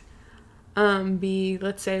can't be,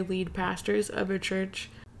 let's say, lead pastors of a church.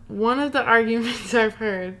 One of the arguments I've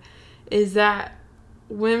heard is that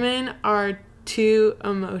women are too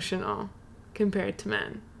emotional compared to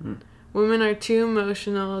men. Women are too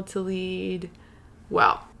emotional to lead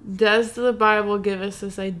well. Does the Bible give us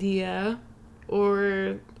this idea,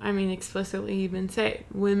 or, explicitly even say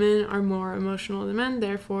women are more emotional than men,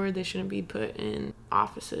 therefore they shouldn't be put in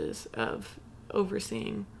offices of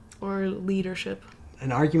overseeing or leadership?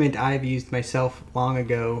 An argument I've used myself long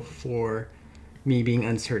ago for me being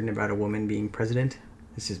uncertain about a woman being president.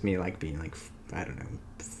 This is me being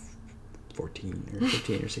 14 or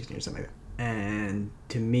 15 or 16 or something like that. And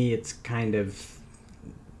to me, it's kind of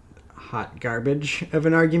hot garbage of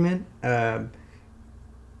an argument. So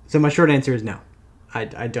my short answer is no.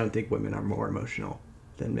 I don't think women are more emotional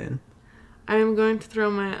than men. I am going to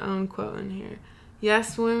throw my own quote in here.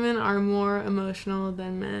 Yes, women are more emotional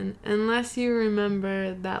than men, unless you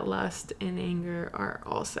remember that lust and anger are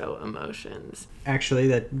also emotions. Actually,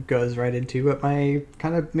 that goes right into what my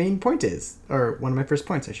kind of main point is, or one of my first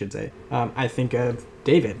points, I should say. I think of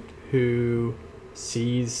David, who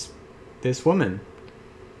sees this woman,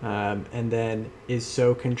 and then is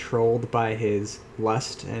so controlled by his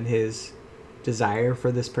lust and his desire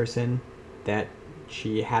for this person that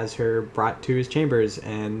she has her brought to his chambers,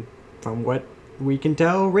 and from what we can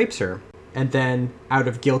tell, rapes her. And then, out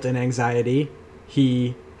of guilt and anxiety,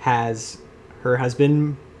 he has her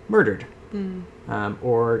husband murdered.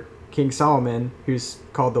 Or King Solomon, who's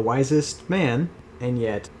called the wisest man, and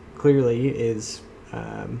yet clearly is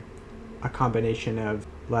a combination of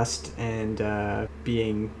lust and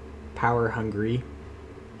being power hungry.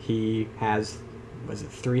 He has,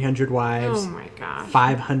 300 wives? Oh my gosh.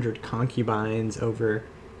 500 concubines over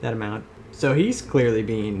that amount. So he's clearly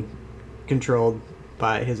being controlled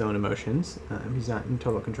by his own emotions. He's not in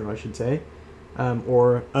total control, I should say.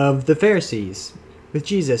 Or of the Pharisees with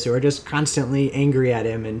Jesus, who are just constantly angry at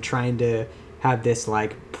him and trying to have this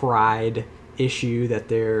like pride issue that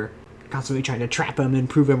they're constantly trying to trap him and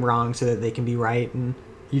prove him wrong so that they can be right. And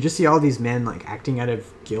you just see all these men like acting out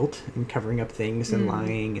of guilt and covering up things and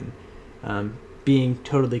lying and being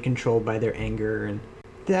totally controlled by their anger. And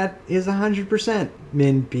that is 100%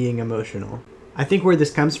 men being emotional. I think where this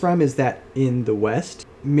comes from is that in the West,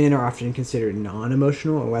 men are often considered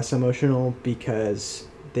non-emotional or less emotional because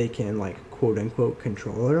they can, like, quote-unquote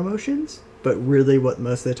control their emotions. But really what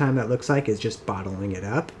most of the time that looks like is just bottling it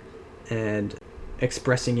up and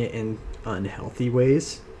expressing it in unhealthy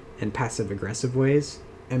ways and passive-aggressive ways.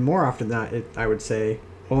 And more often than not, I would say,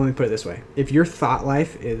 well, let me put it this way. If your thought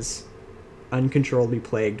life is uncontrollably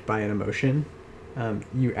plagued by an emotion,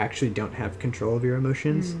 you actually don't have control of your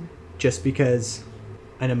emotions. Just because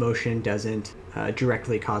an emotion doesn't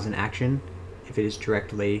directly cause an action, if it is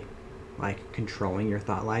directly like controlling your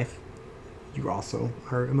thought life, you also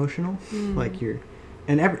are emotional. Like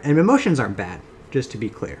and emotions aren't bad, just to be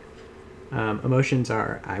clear. Emotions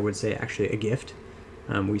are, I would say, actually a gift.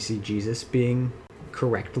 We see Jesus being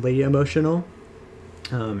correctly emotional,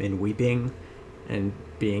 in weeping and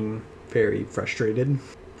being very frustrated.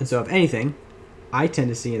 And so if anything, I tend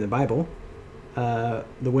to see in the Bible, the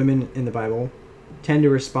women in the Bible tend to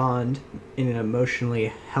respond in an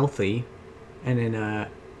emotionally healthy and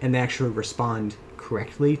and they actually respond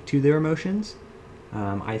correctly to their emotions.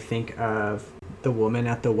 I think of the woman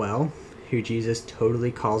at the well, who Jesus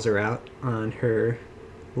totally calls her out on her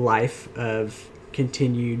life of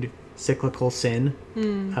continued cyclical sin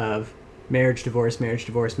of marriage, divorce, marriage,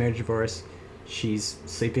 divorce, marriage, divorce. She's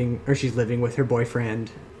living with her boyfriend,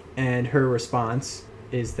 and her response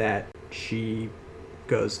is that she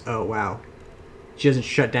goes, oh wow. She doesn't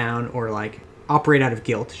shut down or like operate out of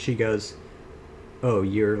guilt. She goes, oh,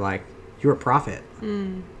 you're a prophet.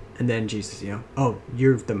 And then Jesus, oh,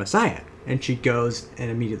 you're the Messiah. And she goes and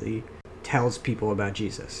immediately tells people about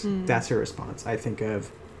Jesus. That's her response. I think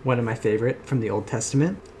of one of my favorite from the Old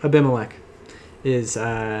Testament. Abimelech is,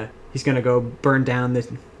 he's going to go burn down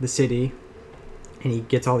the city. And he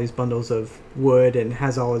gets all these bundles of wood and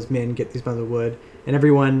has all his men get these bundles of wood. And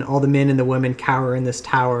everyone, all the men and the women cower in this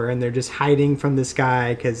tower, and they're just hiding from this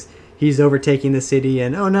guy because he's overtaking the city.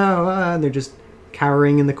 And oh no, and they're just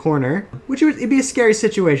cowering in the corner, which it'd be a scary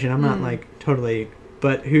situation. I'm not like totally,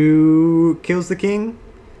 but who kills the king?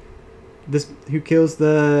 Who kills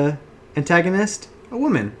the antagonist? A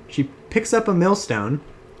woman. She picks up a millstone.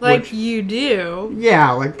 You do.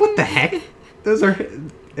 Yeah, like what the heck? Those are,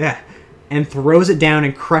 yeah. And throws it down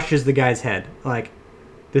and crushes the guy's head. Like,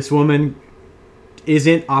 this woman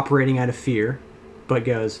isn't operating out of fear, but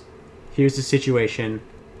goes, here's the situation.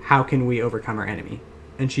 How can we overcome our enemy?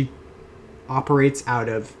 And she operates out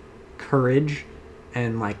of courage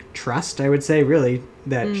and, like, trust, I would say, really,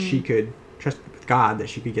 that she could trust with God, that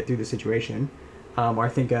she could get through the situation. Or I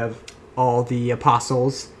think of all the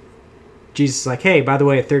apostles. Jesus is like, hey, by the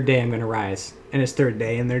way, third day I'm going to rise. And it's third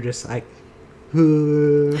day, and they're just like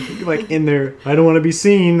in there, I don't want to be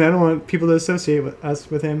seen. I don't want people to associate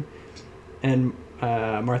with him. And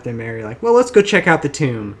Martha and Mary are like, well, let's go check out the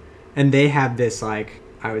tomb. And they have this, like,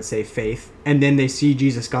 I would say, faith. And then they see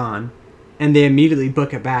Jesus gone. And they immediately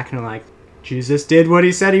book it back and are like, Jesus did what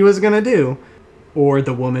he said he was going to do. Or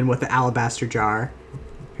the woman with the alabaster jar,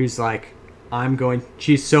 who's like,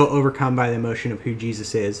 she's so overcome by the emotion of who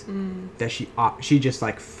Jesus is that she just,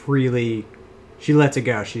 like, freely, she lets it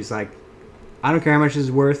go. She's like, I don't care how much this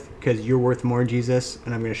is worth, because you're worth more, Jesus,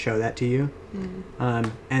 and I'm going to show that to you.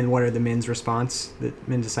 And what are the men's response? The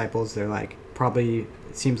men's disciples, they're like, probably,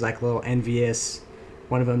 it seems like, a little envious.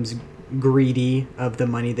 One of them's greedy of the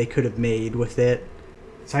money they could have made with it.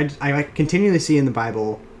 So I like continually see in the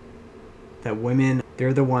Bible that women,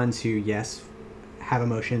 they're the ones who, yes, have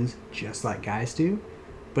emotions just like guys do,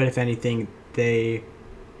 but if anything, they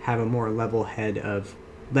have a more level head of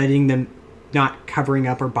letting them, not covering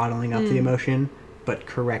up or bottling up the emotion, but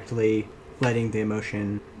correctly letting the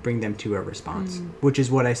emotion bring them to a response, which is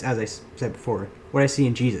what as I said before, what I see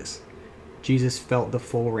in Jesus. Jesus felt the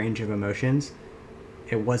full range of emotions.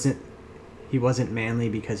 He wasn't manly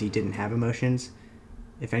because he didn't have emotions.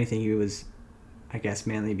 If anything, he was, I guess,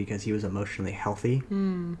 manly because he was emotionally healthy,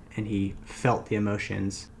 and he felt the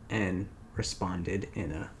emotions and responded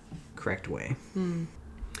in a correct way.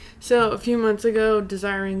 So a few months ago,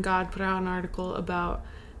 Desiring God put out an article about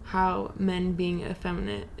how men being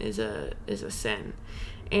effeminate is a sin,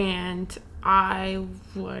 and I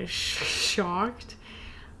was shocked.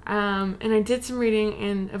 And I did some reading,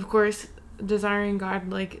 and of course, Desiring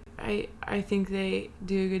God, like I think they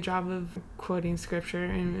do a good job of quoting scripture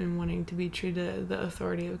and wanting to be true to the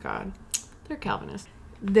authority of God. They're Calvinists.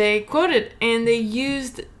 They quoted and they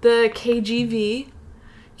used the KJV,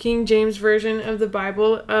 King James Version of the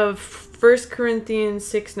Bible, of 1 Corinthians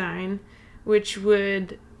 6:9, which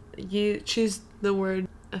would choose the word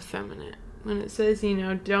effeminate. When it says,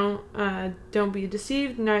 don't be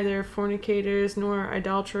deceived, neither fornicators, nor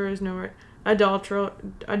idolaters, nor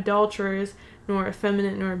adulterers, nor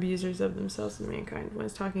effeminate, nor abusers of themselves and mankind. When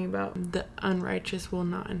it's talking about the unrighteous will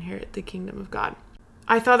not inherit the kingdom of God.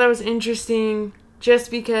 I thought that was interesting just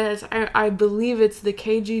because I believe it's the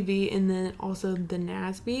KJV and then also the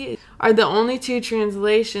NASB are the only two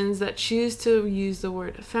translations that choose to use the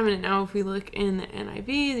word effeminate. Now, if we look in the NIV,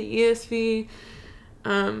 the ESV,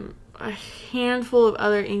 a handful of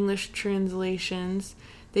other English translations,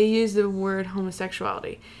 they use the word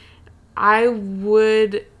homosexuality. I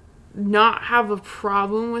would not have a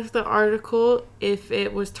problem with the article if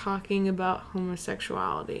it was talking about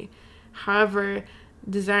homosexuality. However,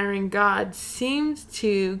 Desiring God seemed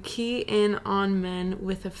to key in on men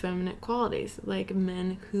with effeminate qualities, like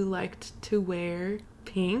men who liked to wear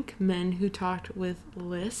pink, men who talked with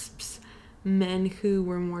lisps, men who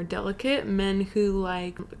were more delicate, men who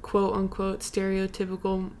like quote unquote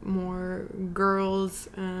stereotypical more girls,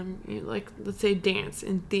 like let's say dance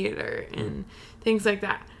in theater and things like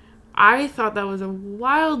that. I thought that was a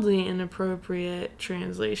wildly inappropriate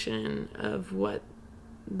translation of what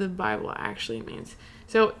the Bible actually means.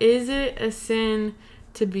 So is it a sin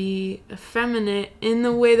to be effeminate in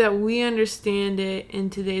the way that we understand it in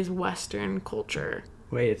today's Western culture?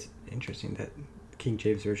 Wait, it's interesting that King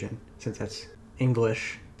James Version, since that's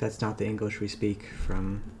English, that's not the English we speak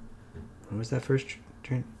from, when was that first?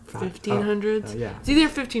 1500s? Yeah. It's either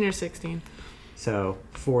 15 or 16. So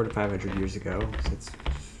 400 to 500 years ago. So it's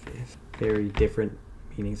very different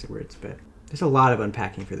meanings of words, but there's a lot of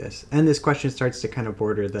unpacking for this. And this question starts to kind of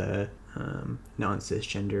border the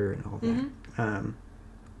non-cisgender and all that,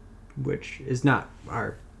 which is not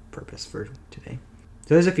our purpose for today.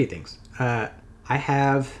 So there's a few things. I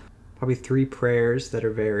have probably 3 prayers that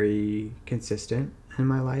are very consistent in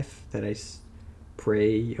my life that I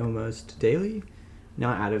pray almost daily.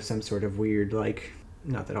 Not out of some sort of weird, like,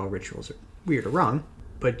 not that all rituals are weird or wrong,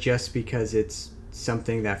 but just because it's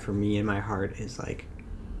something that for me in my heart is like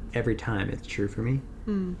every time it's true for me.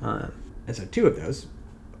 And so 2 of those.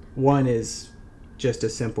 One is just a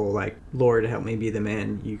simple like, Lord, help me be the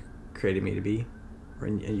man you created me to be,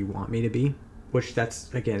 and you want me to be. Which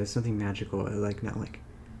that's, again, it's something magical. Like, not like,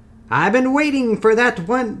 I've been waiting for that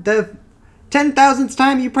one, the 10,000th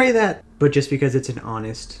time you pray that. But just because it's an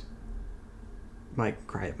honest, like,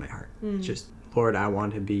 cry of my heart. It's just, Lord, I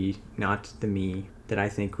want to be not the me that I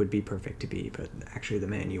think would be perfect to be, but actually the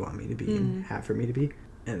man you want me to be and have for me to be.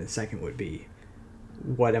 And the second would be,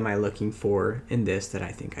 what am I looking for in this that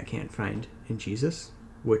I think I can't find in Jesus?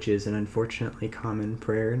 Which is an unfortunately common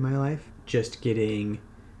prayer in my life. Just getting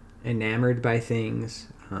enamored by things,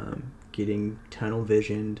 getting tunnel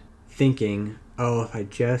visioned, thinking, oh, if I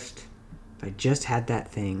just had that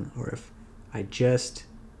thing, or if I just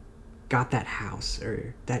got that house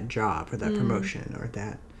or that job or that promotion or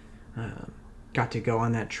that got to go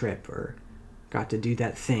on that trip or got to do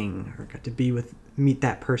that thing or got to meet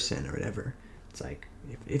that person or whatever. It's like,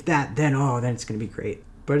 if that, then it's going to be great.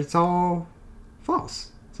 But it's all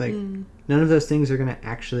false. It's like, none of those things are going to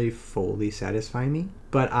actually fully satisfy me.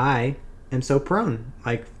 But I am so prone,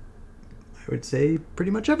 like I would say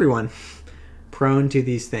pretty much everyone, prone to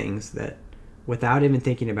these things that without even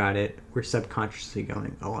thinking about it, we're subconsciously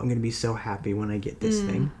going, oh, I'm going to be so happy when I get this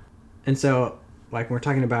thing. And so, like, when we're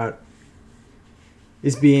talking about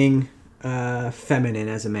is being feminine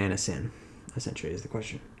as a man a sin? Essentially is the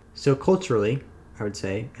question. So culturally, I would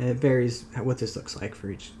say, and it varies what this looks like for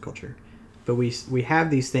each culture, but we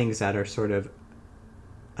have these things that are sort of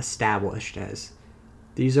established as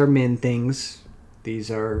these are men things,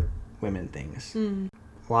 these are women things. A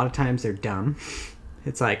lot of times they're dumb.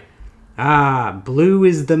 It's like, blue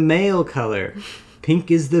is the male color,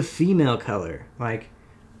 pink is the female color. Like,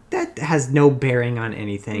 that has no bearing on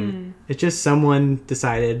anything. It's just someone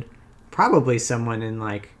decided, probably someone in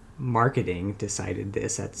like marketing decided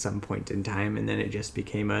this at some point in time, and then it just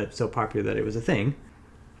became so popular that it was a thing.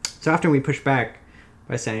 So often we push back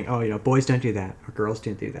by saying, boys don't do that, or girls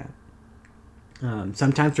don't do that.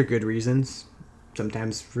 Sometimes for good reasons,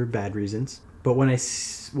 sometimes for bad reasons. But when I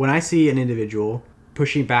see an individual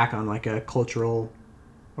pushing back on like a cultural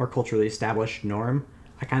or culturally established norm,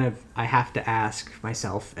 I have to ask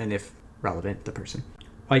myself, and if relevant, the person,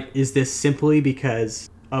 like, is this simply because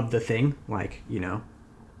of the thing? Like,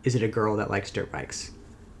 is it a girl that likes dirt bikes?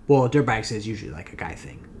 Well, dirt bikes is usually like a guy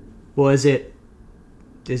thing. Well, is it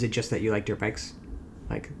just that you like dirt bikes?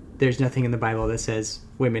 Like, there's nothing in the Bible that says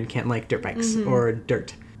women can't like dirt bikes or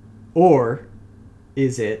dirt. Or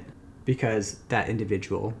is it because that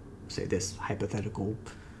individual, say this hypothetical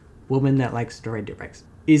woman that likes to ride dirt bikes,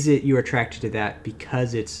 is it you're attracted to that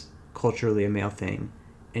because it's culturally a male thing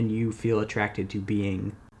and you feel attracted to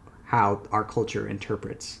being how our culture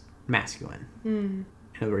interprets masculine? In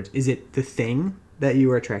other words, is it the thing that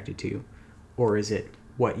you are attracted to, or is it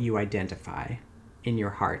what you identify in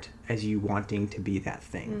your heart as you wanting to be that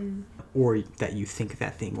thing, or that you think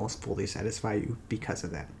that thing will fully satisfy you because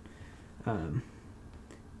of that?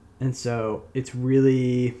 And so it's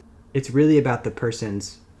really about the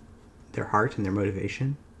person's, their heart and their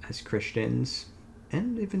motivation. As Christians,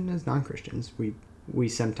 and even as non-Christians, we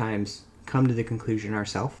sometimes come to the conclusion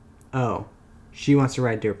ourselves, she wants to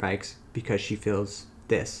ride dirt bikes because she feels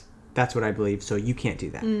this. That's what I believe, so you can't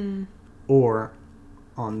do that. Or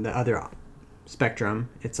on the other spectrum,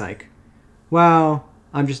 it's like, well,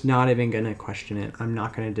 I'm just not even going to question it. I'm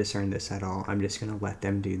not going to discern this at all. I'm just going to let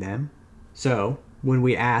them do them. So when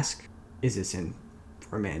we ask, is this in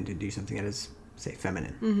for a man to do something that is, say,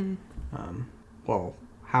 feminine? Well,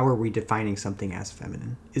 how are we defining something as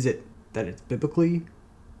feminine? Is it that it's biblically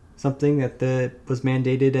something that was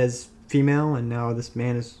mandated as female and now this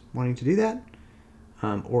man is wanting to do that?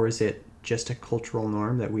 Or is it just a cultural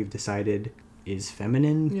norm that we've decided is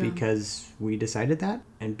feminine because we decided that?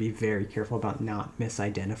 And be very careful about not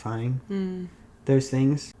misidentifying those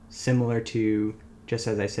things. Similar to, just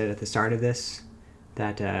as I said at the start of this,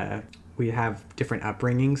 that we have different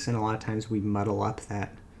upbringings, and a lot of times we muddle up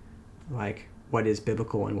that, like, what is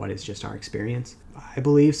biblical and what is just our experience. I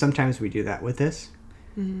believe sometimes we do that with this,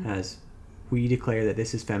 as we declare that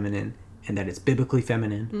this is feminine and that it's biblically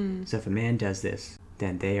feminine. So if a man does this,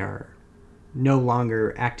 then they are no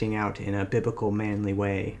longer acting out in a biblical manly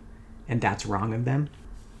way, and that's wrong of them.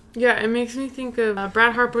 Yeah, it makes me think of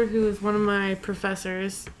Brad Harper, who is one of my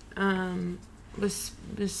professors, was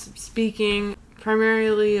speaking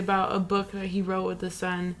primarily about a book that he wrote with his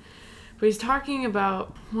son. But he's talking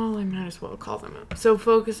about, well, I might as well call them up. So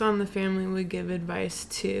Focus on the Family would give advice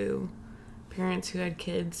to parents who had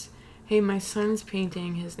kids. Hey, my son's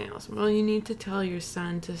painting his nails. Well, you need to tell your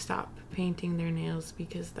son to stop painting their nails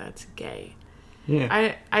because that's gay.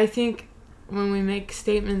 Yeah. I think when we make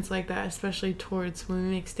statements like that, especially when we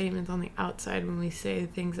make statements on the outside, when we say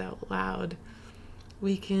things out loud,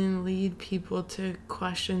 we can lead people to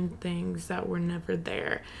question things that were never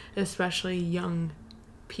there, especially young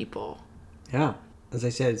people. Yeah. As I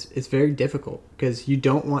said, it's very difficult because you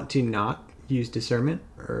don't want to not use discernment,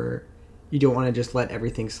 or you don't want to just let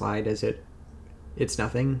everything slide as it's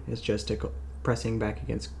nothing. It's just pressing back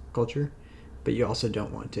against culture. But you also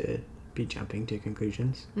don't want to be jumping to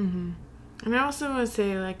conclusions. And I also want to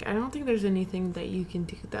say, like, I don't think there's anything that you can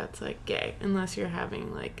do that's, like, gay unless you're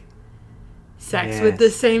having, like, sex with the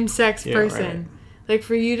same sex person. Right. Like,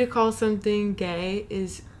 for you to call something gay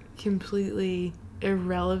is completely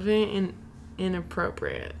irrelevant and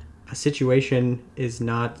inappropriate. A situation is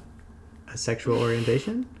not a sexual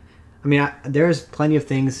orientation. I mean, there's plenty of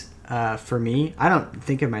things for me. I don't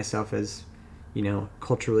think of myself as,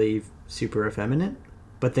 culturally super effeminate,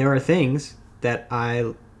 but there are things that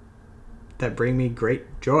bring me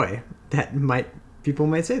great joy. People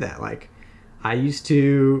might say that. Like, I used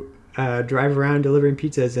to drive around delivering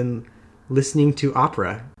pizzas and listening to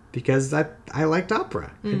opera because I liked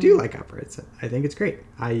opera. I do like opera. I think it's great.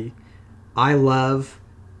 I love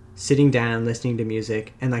sitting down, listening to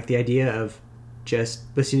music, and like the idea of just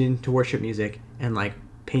listening to worship music and like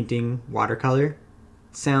painting watercolor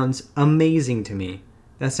sounds amazing to me.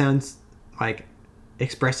 That sounds like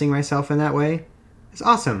expressing myself in that way is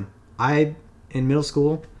awesome. In middle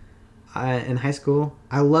school, in high school,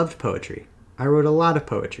 I loved poetry. I wrote a lot of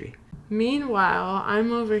poetry. Meanwhile,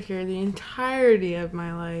 I'm over here the entirety of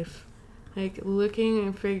my life, like looking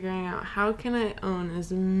and figuring out how can I own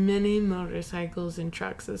as many motorcycles and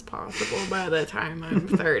trucks as possible by the time I'm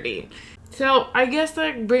 30. So I guess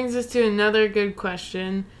that brings us to another good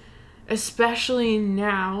question, especially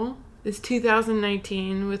now, it's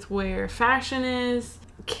 2019, with where fashion is.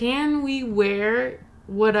 Can we wear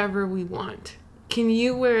whatever we want? Can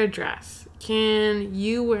you wear a dress? Can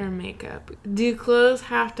you wear makeup? Do clothes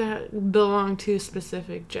have to belong to a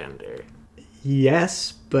specific gender?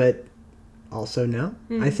 Yes, but also no.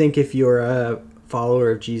 I think if you're a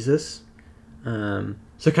follower of Jesus,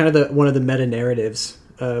 so kind of one of the meta narratives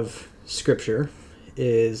of Scripture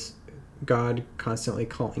is God constantly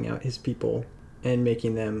calling out his people and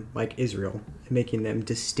making them like Israel, making them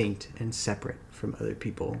distinct and separate from other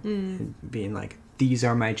people, and being like, these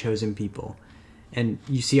are my chosen people. And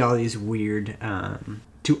you see all these weird,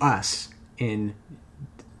 to us in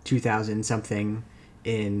 2000 something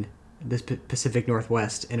in the Pacific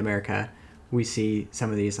Northwest in America, we see some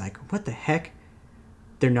of these like, what the heck?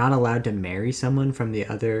 They're not allowed to marry someone from the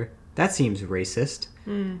other. That seems racist.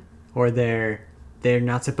 Or they're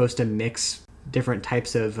not supposed to mix different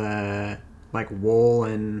types of like wool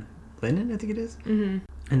and linen, I think it is. Mm-hmm.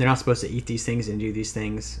 And they're not supposed to eat these things and do these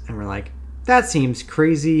things. And we're like, that seems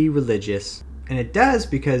crazy religious. And it does,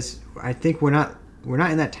 because I think we're not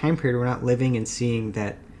in that time period. We're not living and seeing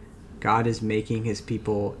that God is making his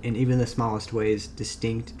people in even the smallest ways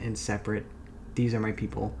distinct and separate. These are my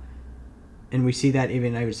people. And we see that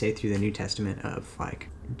even, I would say, through the New Testament of like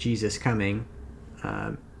Jesus coming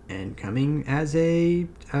and coming as a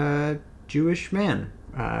Jewish man,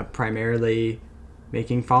 primarily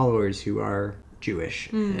making followers who are Jewish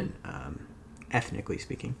and ethnically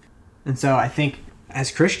speaking. And so I think as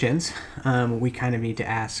Christians, we kind of need to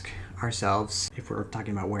ask ourselves, if we're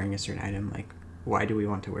talking about wearing a certain item, like, why do we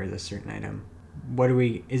want to wear this certain item?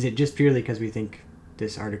 Is it just purely because we think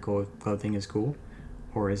this article of clothing is cool?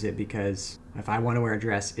 Or is it because if I want to wear a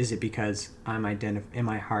dress, is it because in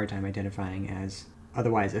my heart I'm identifying as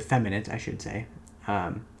otherwise effeminate, I should say,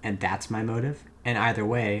 and that's my motive? And either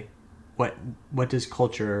way, what does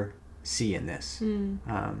culture see in this?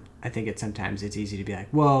 I think sometimes it's easy to be like,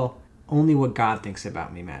 well, only what God thinks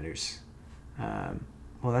about me matters.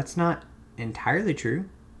 Well, that's not entirely true,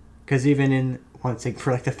 because even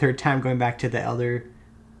for like the third time, going back to the elder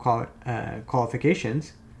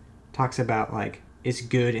qualifications, talks about like it's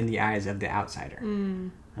good in the eyes of the outsider.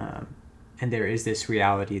 And there is this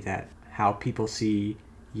reality that how people see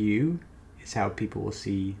you is how people will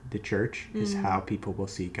see the church, is how people will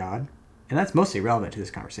see God. And that's mostly relevant to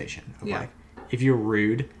this conversation of like, if you're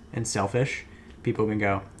rude and selfish, people can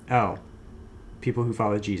go, oh, people who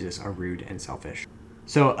follow Jesus are rude and selfish.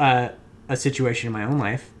 So a situation in my own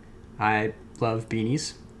life, I love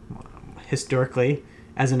beanies. Historically,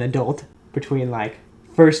 as an adult, between like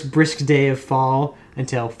first brisk day of fall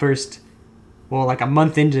until like a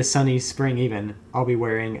month into sunny spring even, I'll be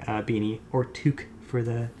wearing a beanie, or toque for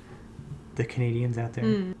the Canadians out there.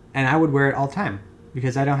 And I would wear it all the time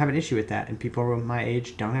because I don't have an issue with that, and people my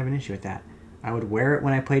age don't have an issue with that. I would wear it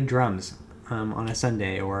when I played drums on a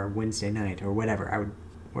Sunday or Wednesday night or whatever. I would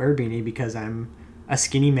wear a beanie because I'm a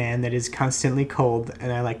skinny man that is constantly cold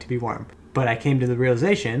and I like to be warm. But I came to the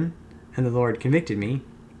realization, and the Lord convicted me,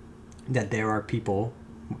 that there are people,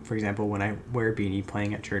 for example, when I wear a beanie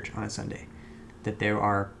playing at church on a Sunday, that there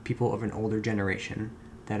are people of an older generation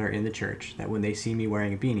that are in the church that when they see me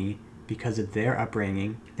wearing a beanie, because of their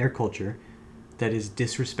upbringing, their culture, that is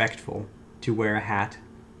disrespectful to wear a hat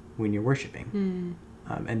when you're worshiping.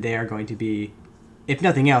 And they are going to be, if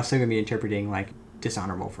nothing else, they're going to be interpreting like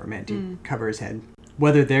dishonorable for a man to cover his head.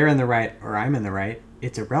 Whether they're in the right or I'm in the right,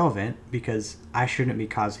 it's irrelevant, because I shouldn't be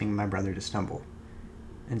causing my brother to stumble.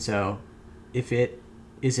 And so if it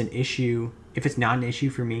is an issue, if it's not an issue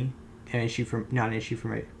for me, not an issue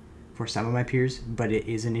for some of my peers, but it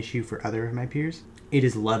is an issue for other of my peers, it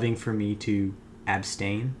is loving for me to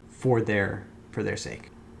abstain for their sake.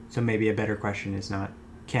 So maybe a better question is not,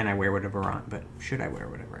 can I wear whatever I want, but should I wear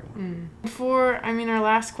whatever I want? Our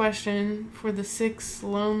last question for the 6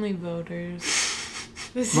 lonely voters.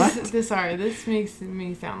 This makes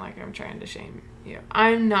me sound like I'm trying to shame you.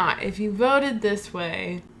 I'm not. If you voted this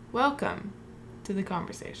way, welcome to the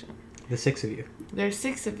conversation. The 6 of you. There's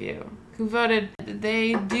 6 of you who voted.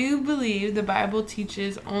 They do believe the Bible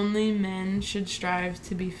teaches only men should strive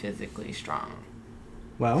to be physically strong.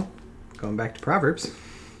 Well, going back to Proverbs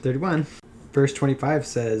 31, verse 25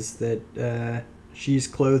 says that she's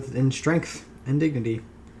clothed in strength and dignity.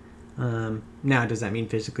 Now, does that mean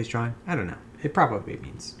physically strong? I don't know. It probably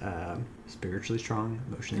means spiritually strong,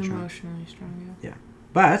 emotionally strong. Yeah.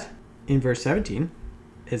 But in verse 17,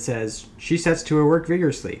 it says, she sets to her work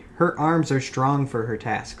vigorously. Her arms are strong for her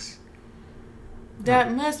tasks.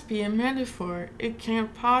 That must be a metaphor. It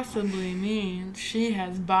can't possibly mean she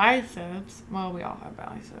has biceps. Well, we all have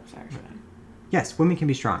biceps, actually. Yes, women can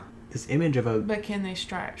be strong. This image of a... But can they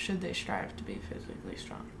strive? Should they strive to be physically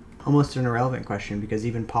strong? Almost an irrelevant question, because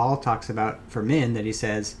even Paul talks about, for men, that he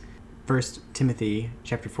says, 1 Timothy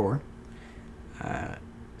chapter 4.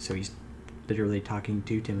 So he's literally talking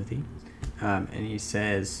to Timothy. And he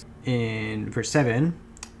says in verse 7,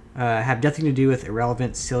 have nothing to do with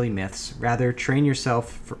irrelevant, silly myths. Rather, train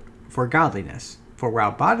yourself for godliness. For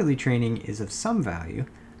while bodily training is of some value,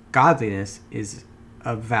 godliness is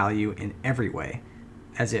of value in every way,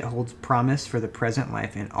 as it holds promise for the present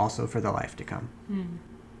life and also for the life to come.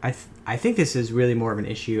 I think this is really more of an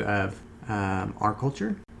issue of our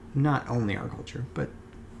culture. Not only our culture, but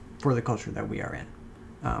for the culture that we are in.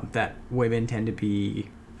 That women tend to be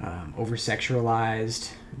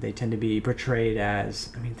over-sexualized. They tend to be portrayed as,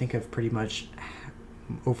 think of pretty much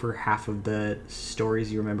over half of the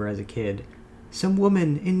stories you remember as a kid. Some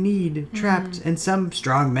woman in need, trapped, and some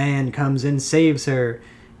strong man comes and saves her.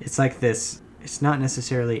 It's like this. It's not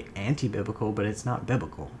necessarily anti-biblical, but it's not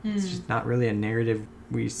biblical. It's just not really a narrative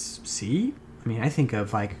we see. I think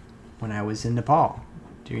of when I was in Nepal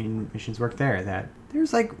doing missions work there, that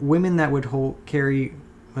there's women that would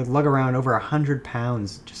lug around over 100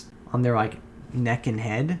 pounds just on their neck and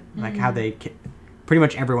head, how they pretty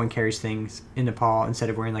much everyone carries things in Nepal. Instead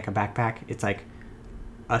of wearing a backpack, it's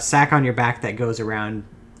a sack on your back that goes around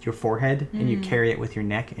your forehead, and you carry it with your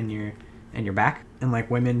neck and your back. And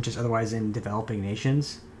women just otherwise in developing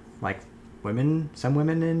nations, some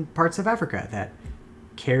women in parts of Africa that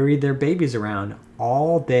carry their babies around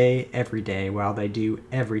all day, every day, while they do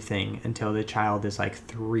everything until the child is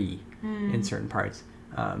 3 in certain parts,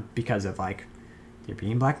 because of there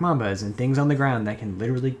being black mambas and things on the ground that can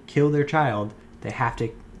literally kill their child. They have to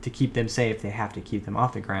keep them safe. They have to keep them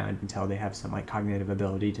off the ground until they have some cognitive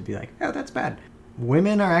ability to be oh, that's bad.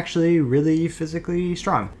 Women are actually really physically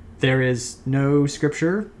strong. There is no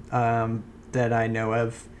scripture that I know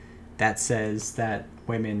of that says that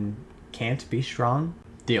women can't be strong.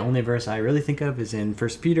 The only verse I really think of is in 1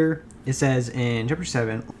 Peter. It says in chapter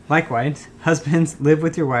 7, likewise, husbands, live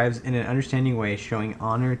with your wives in an understanding way, showing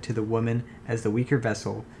honor to the woman as the weaker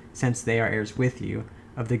vessel, since they are heirs with you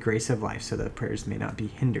of the grace of life, so that prayers may not be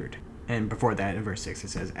hindered. And before that, in verse 6, it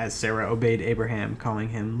says, as Sarah obeyed Abraham, calling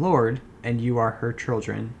him Lord, and you are her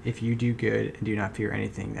children, if you do good and do not fear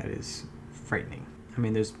anything that is frightening.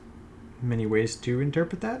 There's many ways to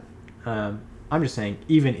interpret that. I'm just saying,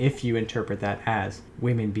 even if you interpret that as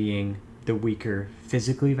women being the weaker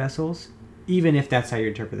physically vessels, even if that's how you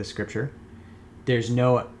interpret the scripture, there's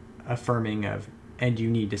no affirming of, and you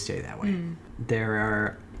need to stay that way.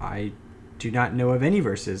 I do not know of any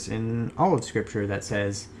verses in all of scripture that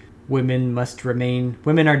says women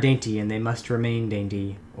are dainty and they must remain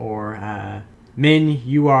dainty, or men,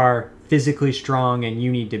 you are physically strong and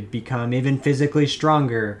you need to become even physically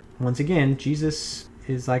stronger. Once again, Jesus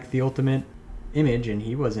is the ultimate image, and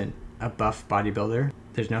he wasn't a buff bodybuilder.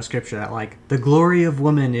 There's no scripture that the glory of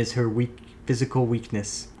woman is her weak physical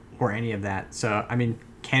weakness or any of that. So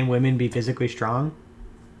can women be physically strong?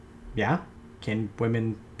 Yeah. Can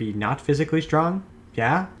women be not physically strong?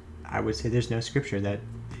 Yeah. I would say there's no scripture that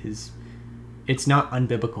is... It's not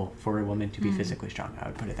unbiblical for a woman to be physically strong. I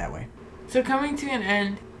would put it that way. So coming to an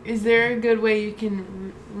end, is there a good way you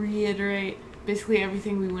can reiterate basically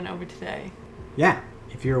everything we went over today? Yeah.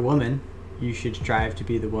 If you're a woman, you should strive to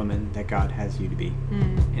be the woman that God has you to be.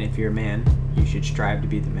 And if you're a man, you should strive to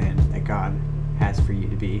be the man that God has for you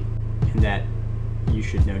to be. And that you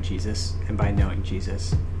should know Jesus. And by knowing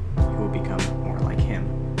Jesus, you will become more like him,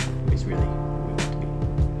 who is really who we want to be.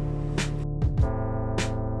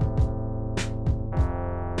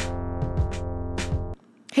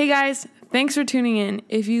 Hey guys, thanks for tuning in.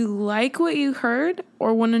 If you like what you heard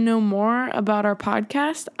or want to know more about our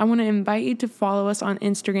podcast, I want to invite you to follow us on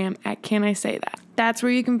Instagram at Can I Say That? That's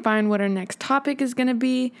where you can find what our next topic is going to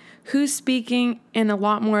be, who's speaking, and a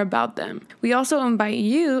lot more about them. We also invite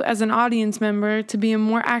you as an audience member to be a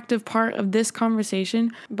more active part of this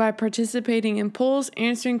conversation by participating in polls,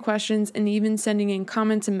 answering questions, and even sending in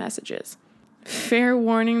comments and messages. Fair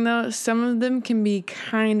warning though, some of them can be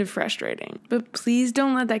kind of frustrating, but please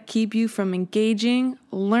don't let that keep you from engaging,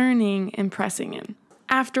 learning, and pressing in.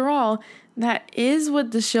 After all, that is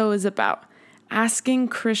what the show is about, asking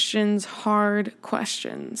Christians hard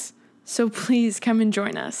questions. So please come and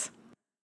join us.